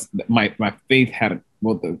 So my faith had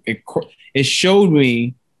it showed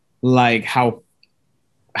me like how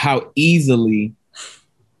easily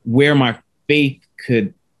where my faith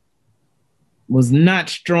was not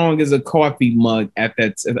strong as a coffee mug at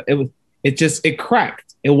that. It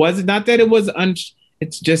cracked. It wasn't not that it was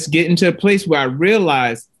it's just getting to a place where I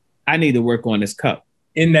realized I need to work on this cup.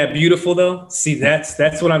 Isn't that beautiful though? See, that's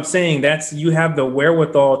what I'm saying. You have the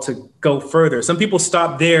wherewithal to go further. Some people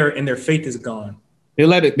stop there and their faith is gone. They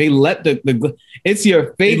let the it's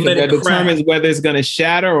your faith that determines whether it's going to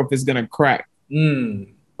shatter or if it's going to crack.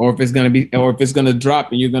 Or if it's going to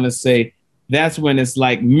drop, and you're going to say, that's when it's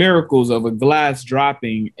like miracles of a glass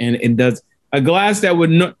dropping, and it does a glass that would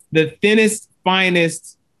the thinnest,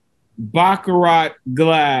 finest Baccarat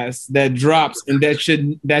glass that drops, and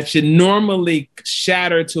that should normally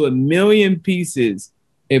shatter to 1,000,000 pieces.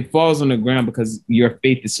 It falls on the ground because your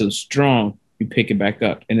faith is so strong. You pick it back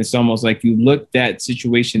up, and it's almost like you look that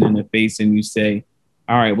situation in the face and you say,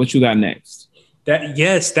 all right, what you got next?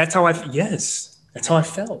 That's how I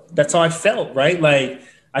felt. That's how I felt, right? Like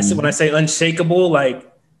I said, when I say unshakable,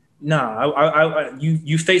 like, nah,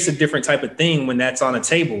 you face a different type of thing when that's on a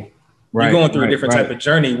table. Right, you're going through a different type of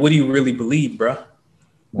journey. What do you really believe, bro? Right.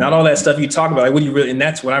 Not all that stuff you talk about. Like, what do you really? And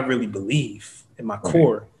that's what I really believe in my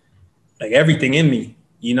core, like everything in me,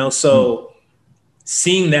 So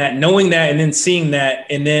seeing that, knowing that, and then seeing that,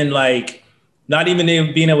 and then like not even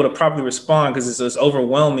being able to properly respond because it's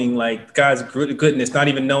overwhelming. Like God's goodness, not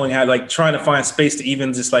even knowing how, like trying to find space to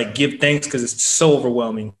even just like give thanks because it's so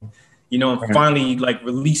overwhelming, And finally, like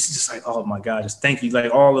release, just like, oh my God, just thank you,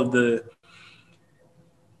 like all of the.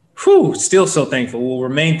 Still so thankful. We'll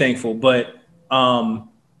remain thankful, but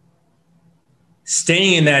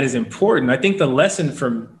staying in that is important. I think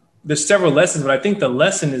there's several lessons, but I think the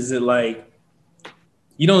lesson is that like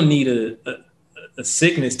you don't need a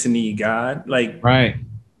sickness to need God. Like, right.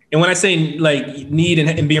 And when I say like need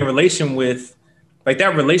and be in relation with, like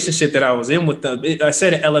that relationship that I was in with them, I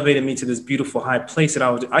said it elevated me to this beautiful high place that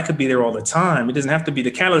I could be there all the time. It doesn't have to be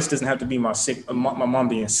the catalyst. Doesn't have to be my mom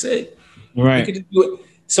being sick. Right. You could just do it.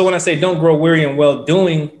 So when I say don't grow weary in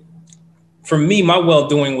well-doing, for me, my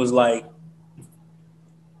well-doing was like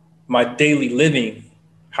my daily living,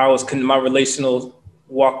 how I was my relational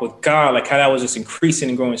walk with God, like how that was just increasing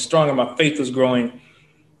and growing stronger. My faith was growing.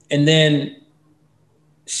 And then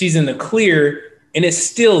she's in the clear and it's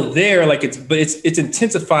still there. Like it's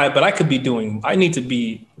intensified, but I need to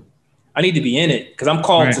be in it because I'm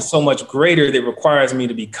called to so much greater that requires me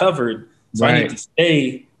to be covered. So I need to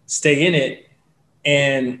stay in it.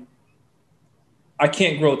 And I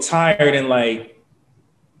can't grow tired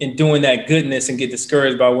in doing that goodness and get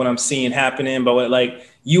discouraged by what I'm seeing happening. But like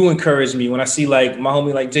you encourage me when I see like my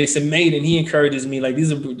homie like Jason Maiden, he encourages me. Like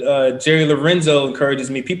these are Jerry Lorenzo encourages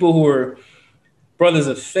me. People who are brothers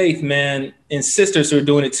of faith, man, and sisters who are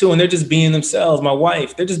doing it too, and they're just being themselves. My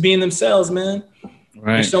wife, they're just being themselves, man.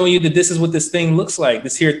 Right. They're showing you that this is what this thing looks like.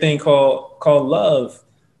 This here thing called love.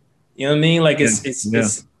 You know what I mean? Like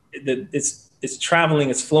it's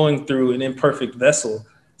traveling, it's flowing through an imperfect vessel.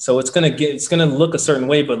 So it's gonna look a certain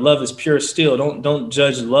way, but love is pure still. Don't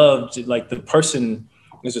judge love like the person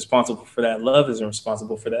is responsible for that. Love isn't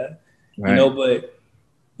responsible for that. Right. But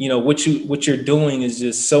what you're doing is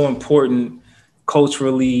just so important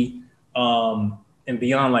culturally, and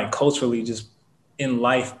beyond like culturally, just in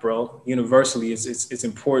life, bro. Universally, it's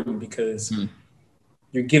important because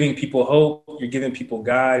you're giving people hope, you're giving people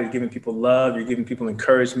God, you're giving people love, you're giving people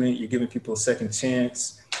encouragement, you're giving people a second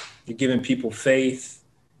chance, you're giving people faith.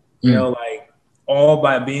 Like all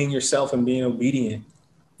by being yourself and being obedient.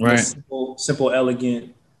 Right. Simple,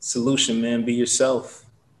 elegant solution, man. Be yourself.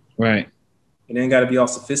 Right. It ain't got to be all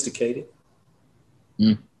sophisticated.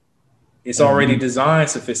 It's already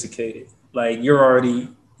designed sophisticated. Like you're already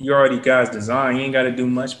God's design. You ain't got to do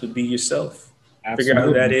much but be yourself. Absolutely. Figure out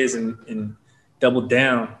who that is and double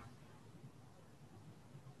down.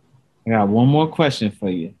 I got one more question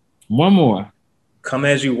for you. One more. Come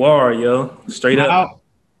as you are, yo. Straight up.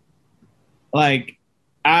 Like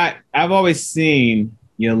I've always seen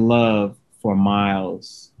your love for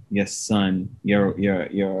Miles, your son, he's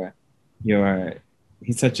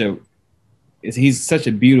such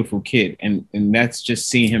a beautiful kid, and that's just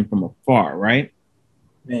seeing him from afar, right?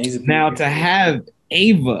 Man, now to have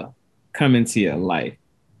Ava come into your life,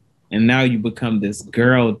 and now you become this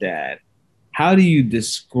girl dad. How do you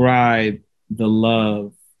describe the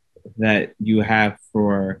love that you have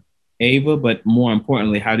for Ava, but more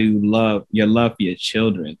importantly, how do you love for your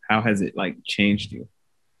children? How has it like changed you?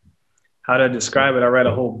 How to describe it? I read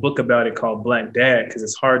a whole book about it called Black Dad because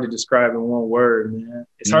it's hard to describe in one word, man.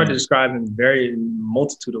 It's hard to describe in very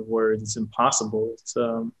multitude of words. It's impossible. It's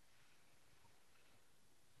the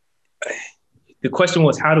question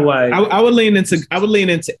was, how do I would lean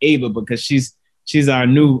into Ava because she's our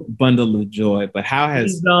new bundle of joy. But how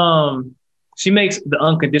has she makes the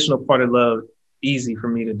unconditional part of love easy for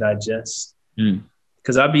me to digest.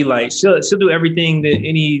 Because I'd be like, she'll do everything that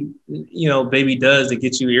any baby does to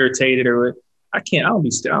get you irritated or I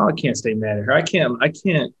can't stay mad at her. I can't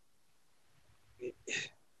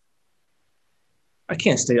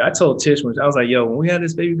stay. I told Tish I was like, yo, when we have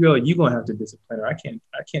this baby girl, you're gonna have to discipline her. I can't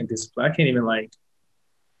discipline. I can't even like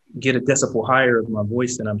get a decibel higher of my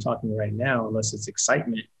voice than I'm talking right now unless it's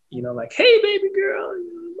excitement. Like, hey baby girl,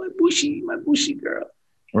 my bushy girl.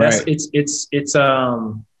 Right.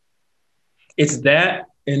 It's that,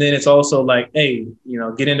 and then it's also like, hey,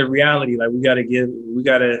 get into reality. Like we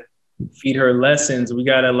gotta feed her lessons. We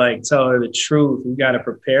gotta like tell her the truth. We gotta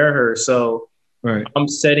prepare her. So right. I'm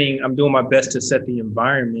doing my best to set the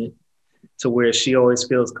environment to where she always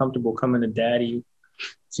feels comfortable coming to daddy.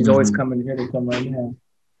 She's always coming here. They come right now.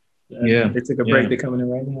 They took a break. They're coming in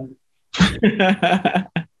right now.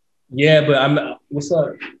 Yeah, but what's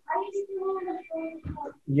up?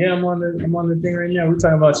 Yeah, I'm on the thing right now. We're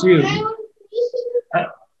talking about you.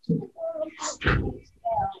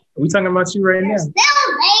 We talking about you right now.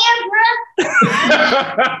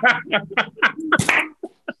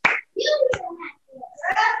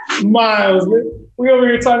 Miles, we over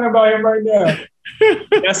here talking about him right now.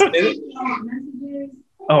 That's it.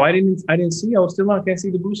 Oh, I didn't see. I was still on. Can't see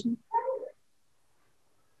the Bushi.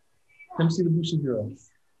 Let me see the Bushi girl.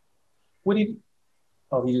 What did?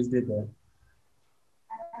 Oh, he just did that.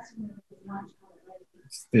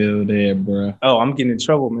 Still there, bro. Oh, I'm getting in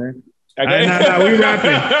trouble, man. We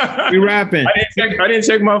rapping. I didn't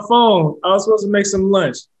check my phone. I was supposed to make some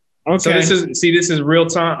lunch. Okay. So this is real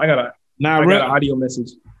time. I got an audio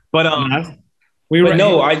message. But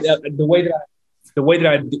the way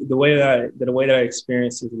that I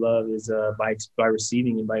experience his love is by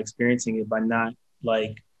receiving it, by experiencing it,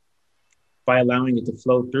 by allowing it to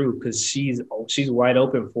flow through, because she's wide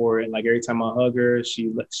open for it. Like every time I hug her,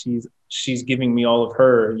 she's giving me all of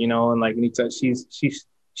her, and like anytime she's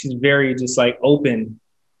very just like open.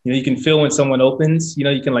 You can feel when someone opens, you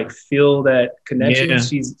can like feel that connection.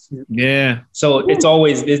 Yeah. So it's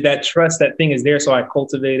always is that trust, that thing is there. So I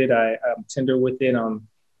cultivate it. I'm tender with it.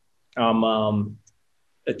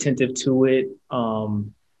 attentive to it.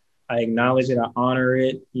 I acknowledge it. I honor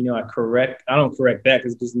it. You know, I don't correct that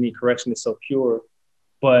because it doesn't need correction. It's so pure.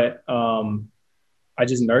 But I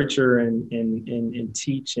just nurture and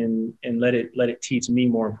teach and let it teach me,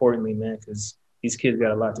 more importantly, man, because these kids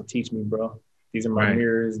got a lot to teach me, bro. These are my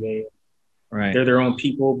mirrors. They're their own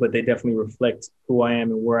people, but they definitely reflect who I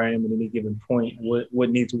am and where I am at any given point, what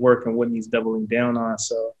needs work and what needs doubling down on.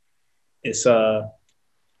 So it's a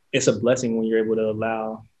blessing when you're able to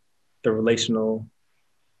allow the relational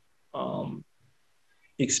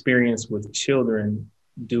experience with children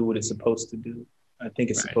do what it's supposed to do. I think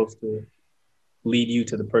it's supposed to lead you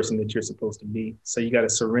to the person that you're supposed to be. So you got to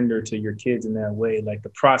surrender to your kids in that way, like the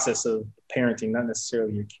process of parenting, not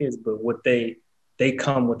necessarily your kids, but what they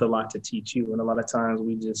come with a lot to teach you. And a lot of times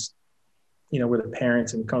we just, you know, we're the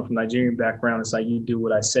parents and come from Nigerian background. It's like, you do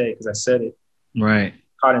what I say because I said it. Right.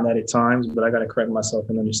 Caught in that at times, but I got to correct myself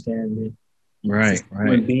and understand that. Right.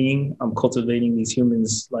 Human being, I'm cultivating these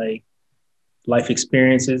humans like life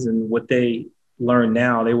experiences, and what they learn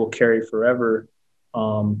now, they will carry forever.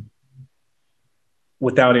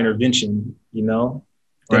 Without intervention, you know,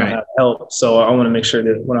 they don't have help. So I want to make sure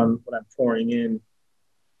that when I'm pouring in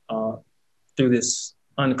through this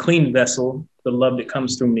unclean vessel, the love that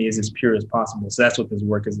comes through me is as pure as possible. So that's what this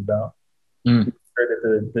work is about. The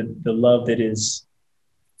love that is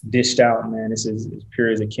dished out, man, is as pure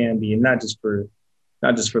as it can be, and not just for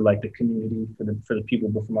like the community, for the people,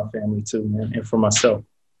 but for my family too, man, and for myself.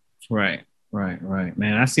 Right,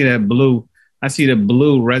 man. I see that blue. I see the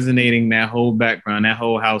blue resonating that whole background, that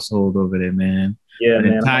whole household over there, man. Yeah, the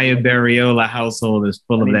man. Entire Bereola household is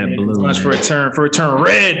full of that blue. Much for a turn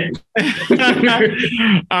red.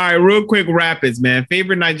 All right, real quick, rapids, man.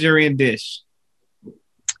 Favorite Nigerian dish?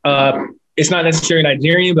 It's not necessarily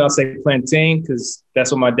Nigerian, but I'll say plantain because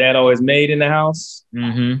that's what my dad always made in the house.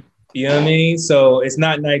 Mm-hmm. You know what I mean? So it's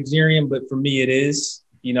not Nigerian, but for me it is.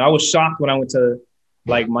 You know, I was shocked when I went to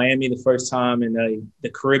like Miami the first time and the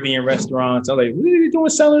Caribbean restaurants. I was like, what are you doing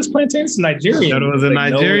selling this plantain? It's Nigerian. I thought it was a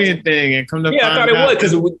Nigerian thing. And come to I thought it was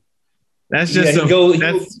because that's just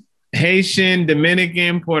that's Haitian,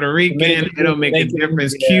 Dominican, Puerto Rican. It don't make a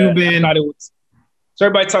difference. Cuban. So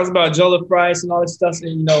everybody talks about jollof rice and all this stuff,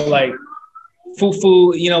 and you know, like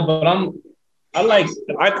fufu, you know, but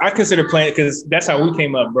I consider plantain because that's how we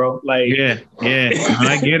came up, bro. Like, yeah,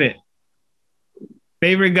 I get it.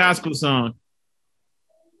 Favorite gospel song?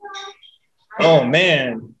 Oh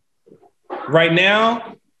man, right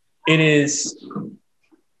now it is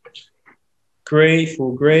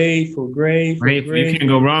grateful. You can't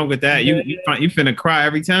go wrong with that. You finna cry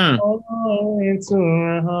every time. Into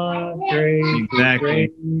my heart,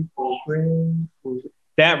 Exactly. Grateful.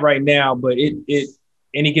 That right now, but it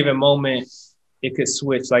any given moment it could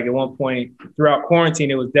switch. Like at one point throughout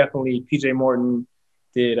quarantine, it was definitely PJ Morton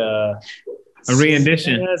did a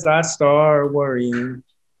rendition. As I start worrying.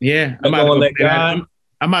 Yeah, I'm about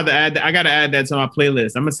to add that. I gotta add that to my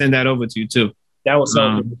playlist. I'm gonna send that over to you too. That was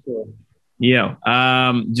something for sure. Yeah.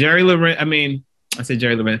 Jerry Lorenz. I said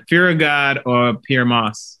Jerry Lorenz. Fear of God or Pierre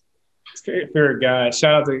Moss? Fear of God.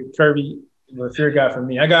 Shout out to Kirby. But Fear of God for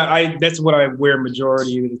me. That's what I wear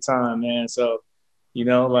majority of the time, man. So, you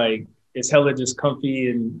know, like it's hella just comfy.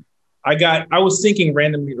 And I was thinking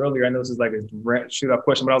randomly earlier, I know this is like a shoot up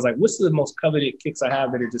question, but I was like, what's the most coveted kicks I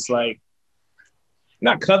have that are just like,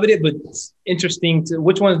 not coveted, but interesting to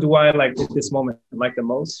which ones do I like at this moment like the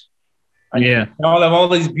most? All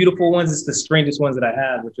these beautiful ones, it's the strangest ones that I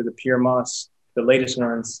have, which are the Pierre Moss, the latest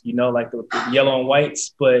ones, you know, like the yellow and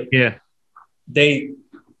whites, but they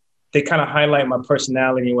kind of highlight my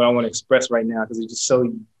personality and what I want to express right now because it's just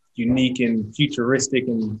so unique and futuristic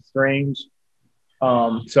and strange.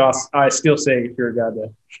 So I still say Fear of God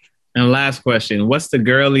though. And last question, what's the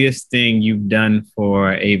girliest thing you've done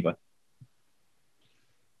for Ava?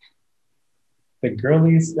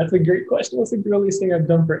 That's a great question. What's the girliest thing I've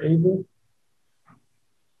done for Ava?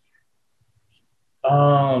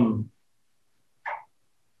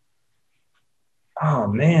 Oh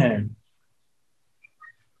man.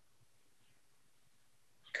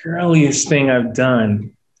 Girliest thing I've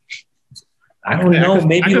done. I don't know.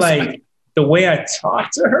 Maybe like the way I talk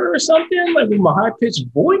to her or something, like with my high-pitched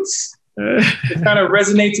voice. It kind of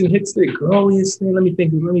resonates and hits the girliest thing. Let me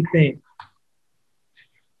think.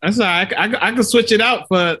 That's all right. I could switch it out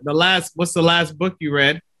for the last. What's the last book you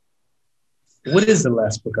read? What is the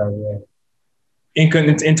last book I read?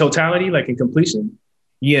 In totality, like in completion?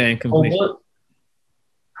 Yeah, in completion.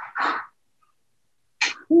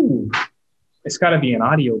 Ooh, it's got to be an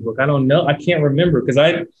audio book. I don't know. I can't remember because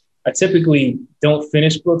I typically don't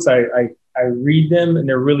finish books. I read them and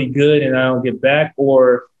they're really good and I don't get back,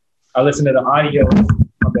 or I listen to the audio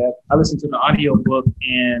I listen to the audiobook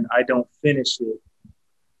and I don't finish it.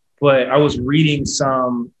 But I was reading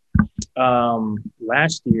some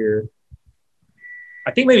last year.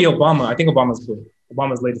 I think maybe Obama. I think Obama's book.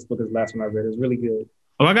 Obama's latest book is the last one I read. It was really good.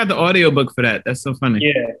 Oh, I got the audiobook for that. That's so funny.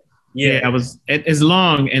 Yeah. It's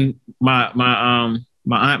long, and my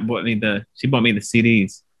aunt bought me the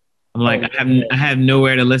CDs. I'm like, I have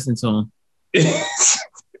nowhere to listen to them.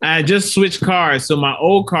 I just switched cars, so my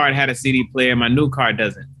old card had a CD player, my new card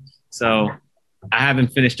doesn't. So I haven't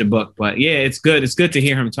finished the book, but yeah, it's good. It's good to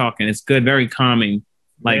hear him talking. It's good, very calming,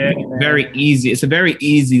 very easy. It's a very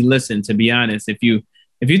easy listen, to be honest. If you're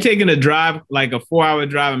taking a drive, like a 4-hour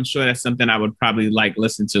drive, I'm sure that's something I would probably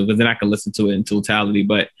listen to, because then I could listen to it in totality.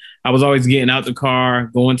 But I was always getting out the car,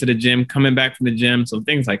 going to the gym, coming back from the gym, so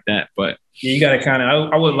things like that. But yeah, you got to kind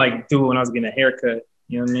of. I would do it when I was getting a haircut.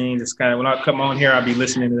 You know what I mean? Just kind of when I come on here, I'll be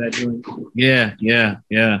listening to that joint. Yeah.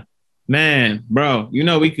 Man, bro,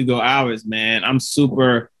 we could go hours, man. I'm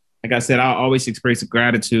super, like I said, I'll always express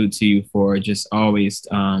gratitude to you for just always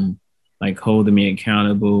holding me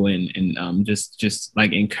accountable and just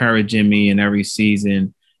like encouraging me in every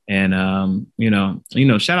season. And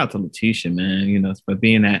shout out to Letitia, man, for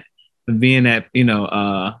being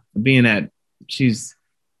that she's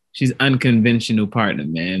unconventional partner,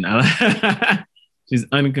 man. She's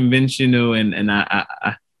unconventional, and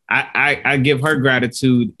I give her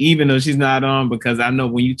gratitude, even though she's not on, because I know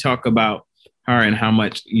when you talk about her and how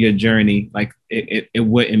much your journey, it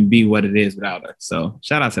wouldn't be what it is without her. So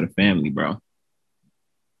shout out to the family, bro.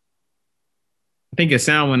 I think your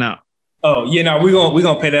sound went out. Oh yeah, no, we're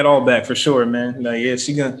gonna pay that all back for sure, man. No, yeah,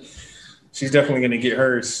 she's definitely gonna get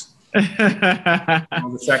hers. On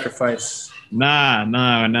the sacrifice. Nah,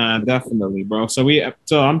 definitely, bro. So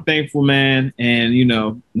I'm thankful, man. And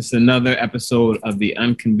this is another episode of the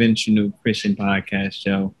Unconventional Christian Podcast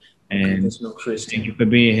Show. And thank you for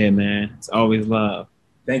being here, man. It's always love.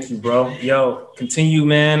 Thank you, bro. Yo, continue,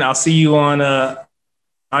 man. I'll see you on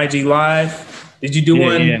IG Live. Did you do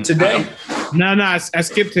one today? No, I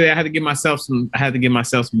skipped today. I had to give myself some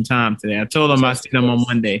time today. I told them I'd see them on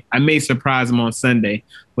Monday. I may surprise them on Sunday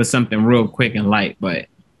with something real quick and light,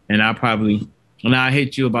 and I'll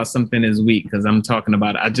hit you about something this week, because I'm talking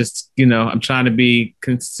about it. I just, I'm trying to be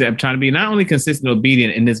not only consistent,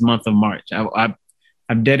 obedient in this month of March.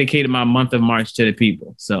 I've dedicated my month of March to the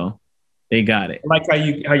people, so they got it. I like how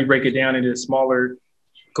you break it down into a smaller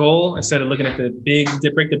goal instead of looking at break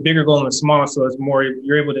the bigger goal into smaller, so it's more,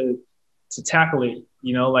 you're able to tackle it,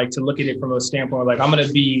 to look at it from a standpoint of I'm going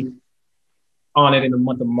to be on it in the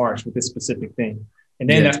month of March with this specific thing. And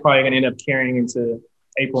then that's probably going to end up carrying into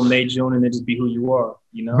April, May, June, and then just be who you are,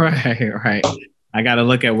 Right. I got to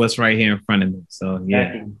look at what's right here in front of me. So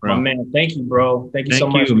yeah, bro. Man, thank you, bro. Thank you so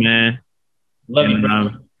much, man. Love you, bro.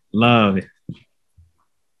 Love it.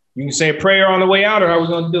 You can say a prayer on the way out, or how we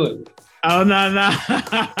going to do it? Oh, no.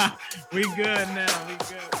 We good now. We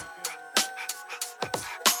good.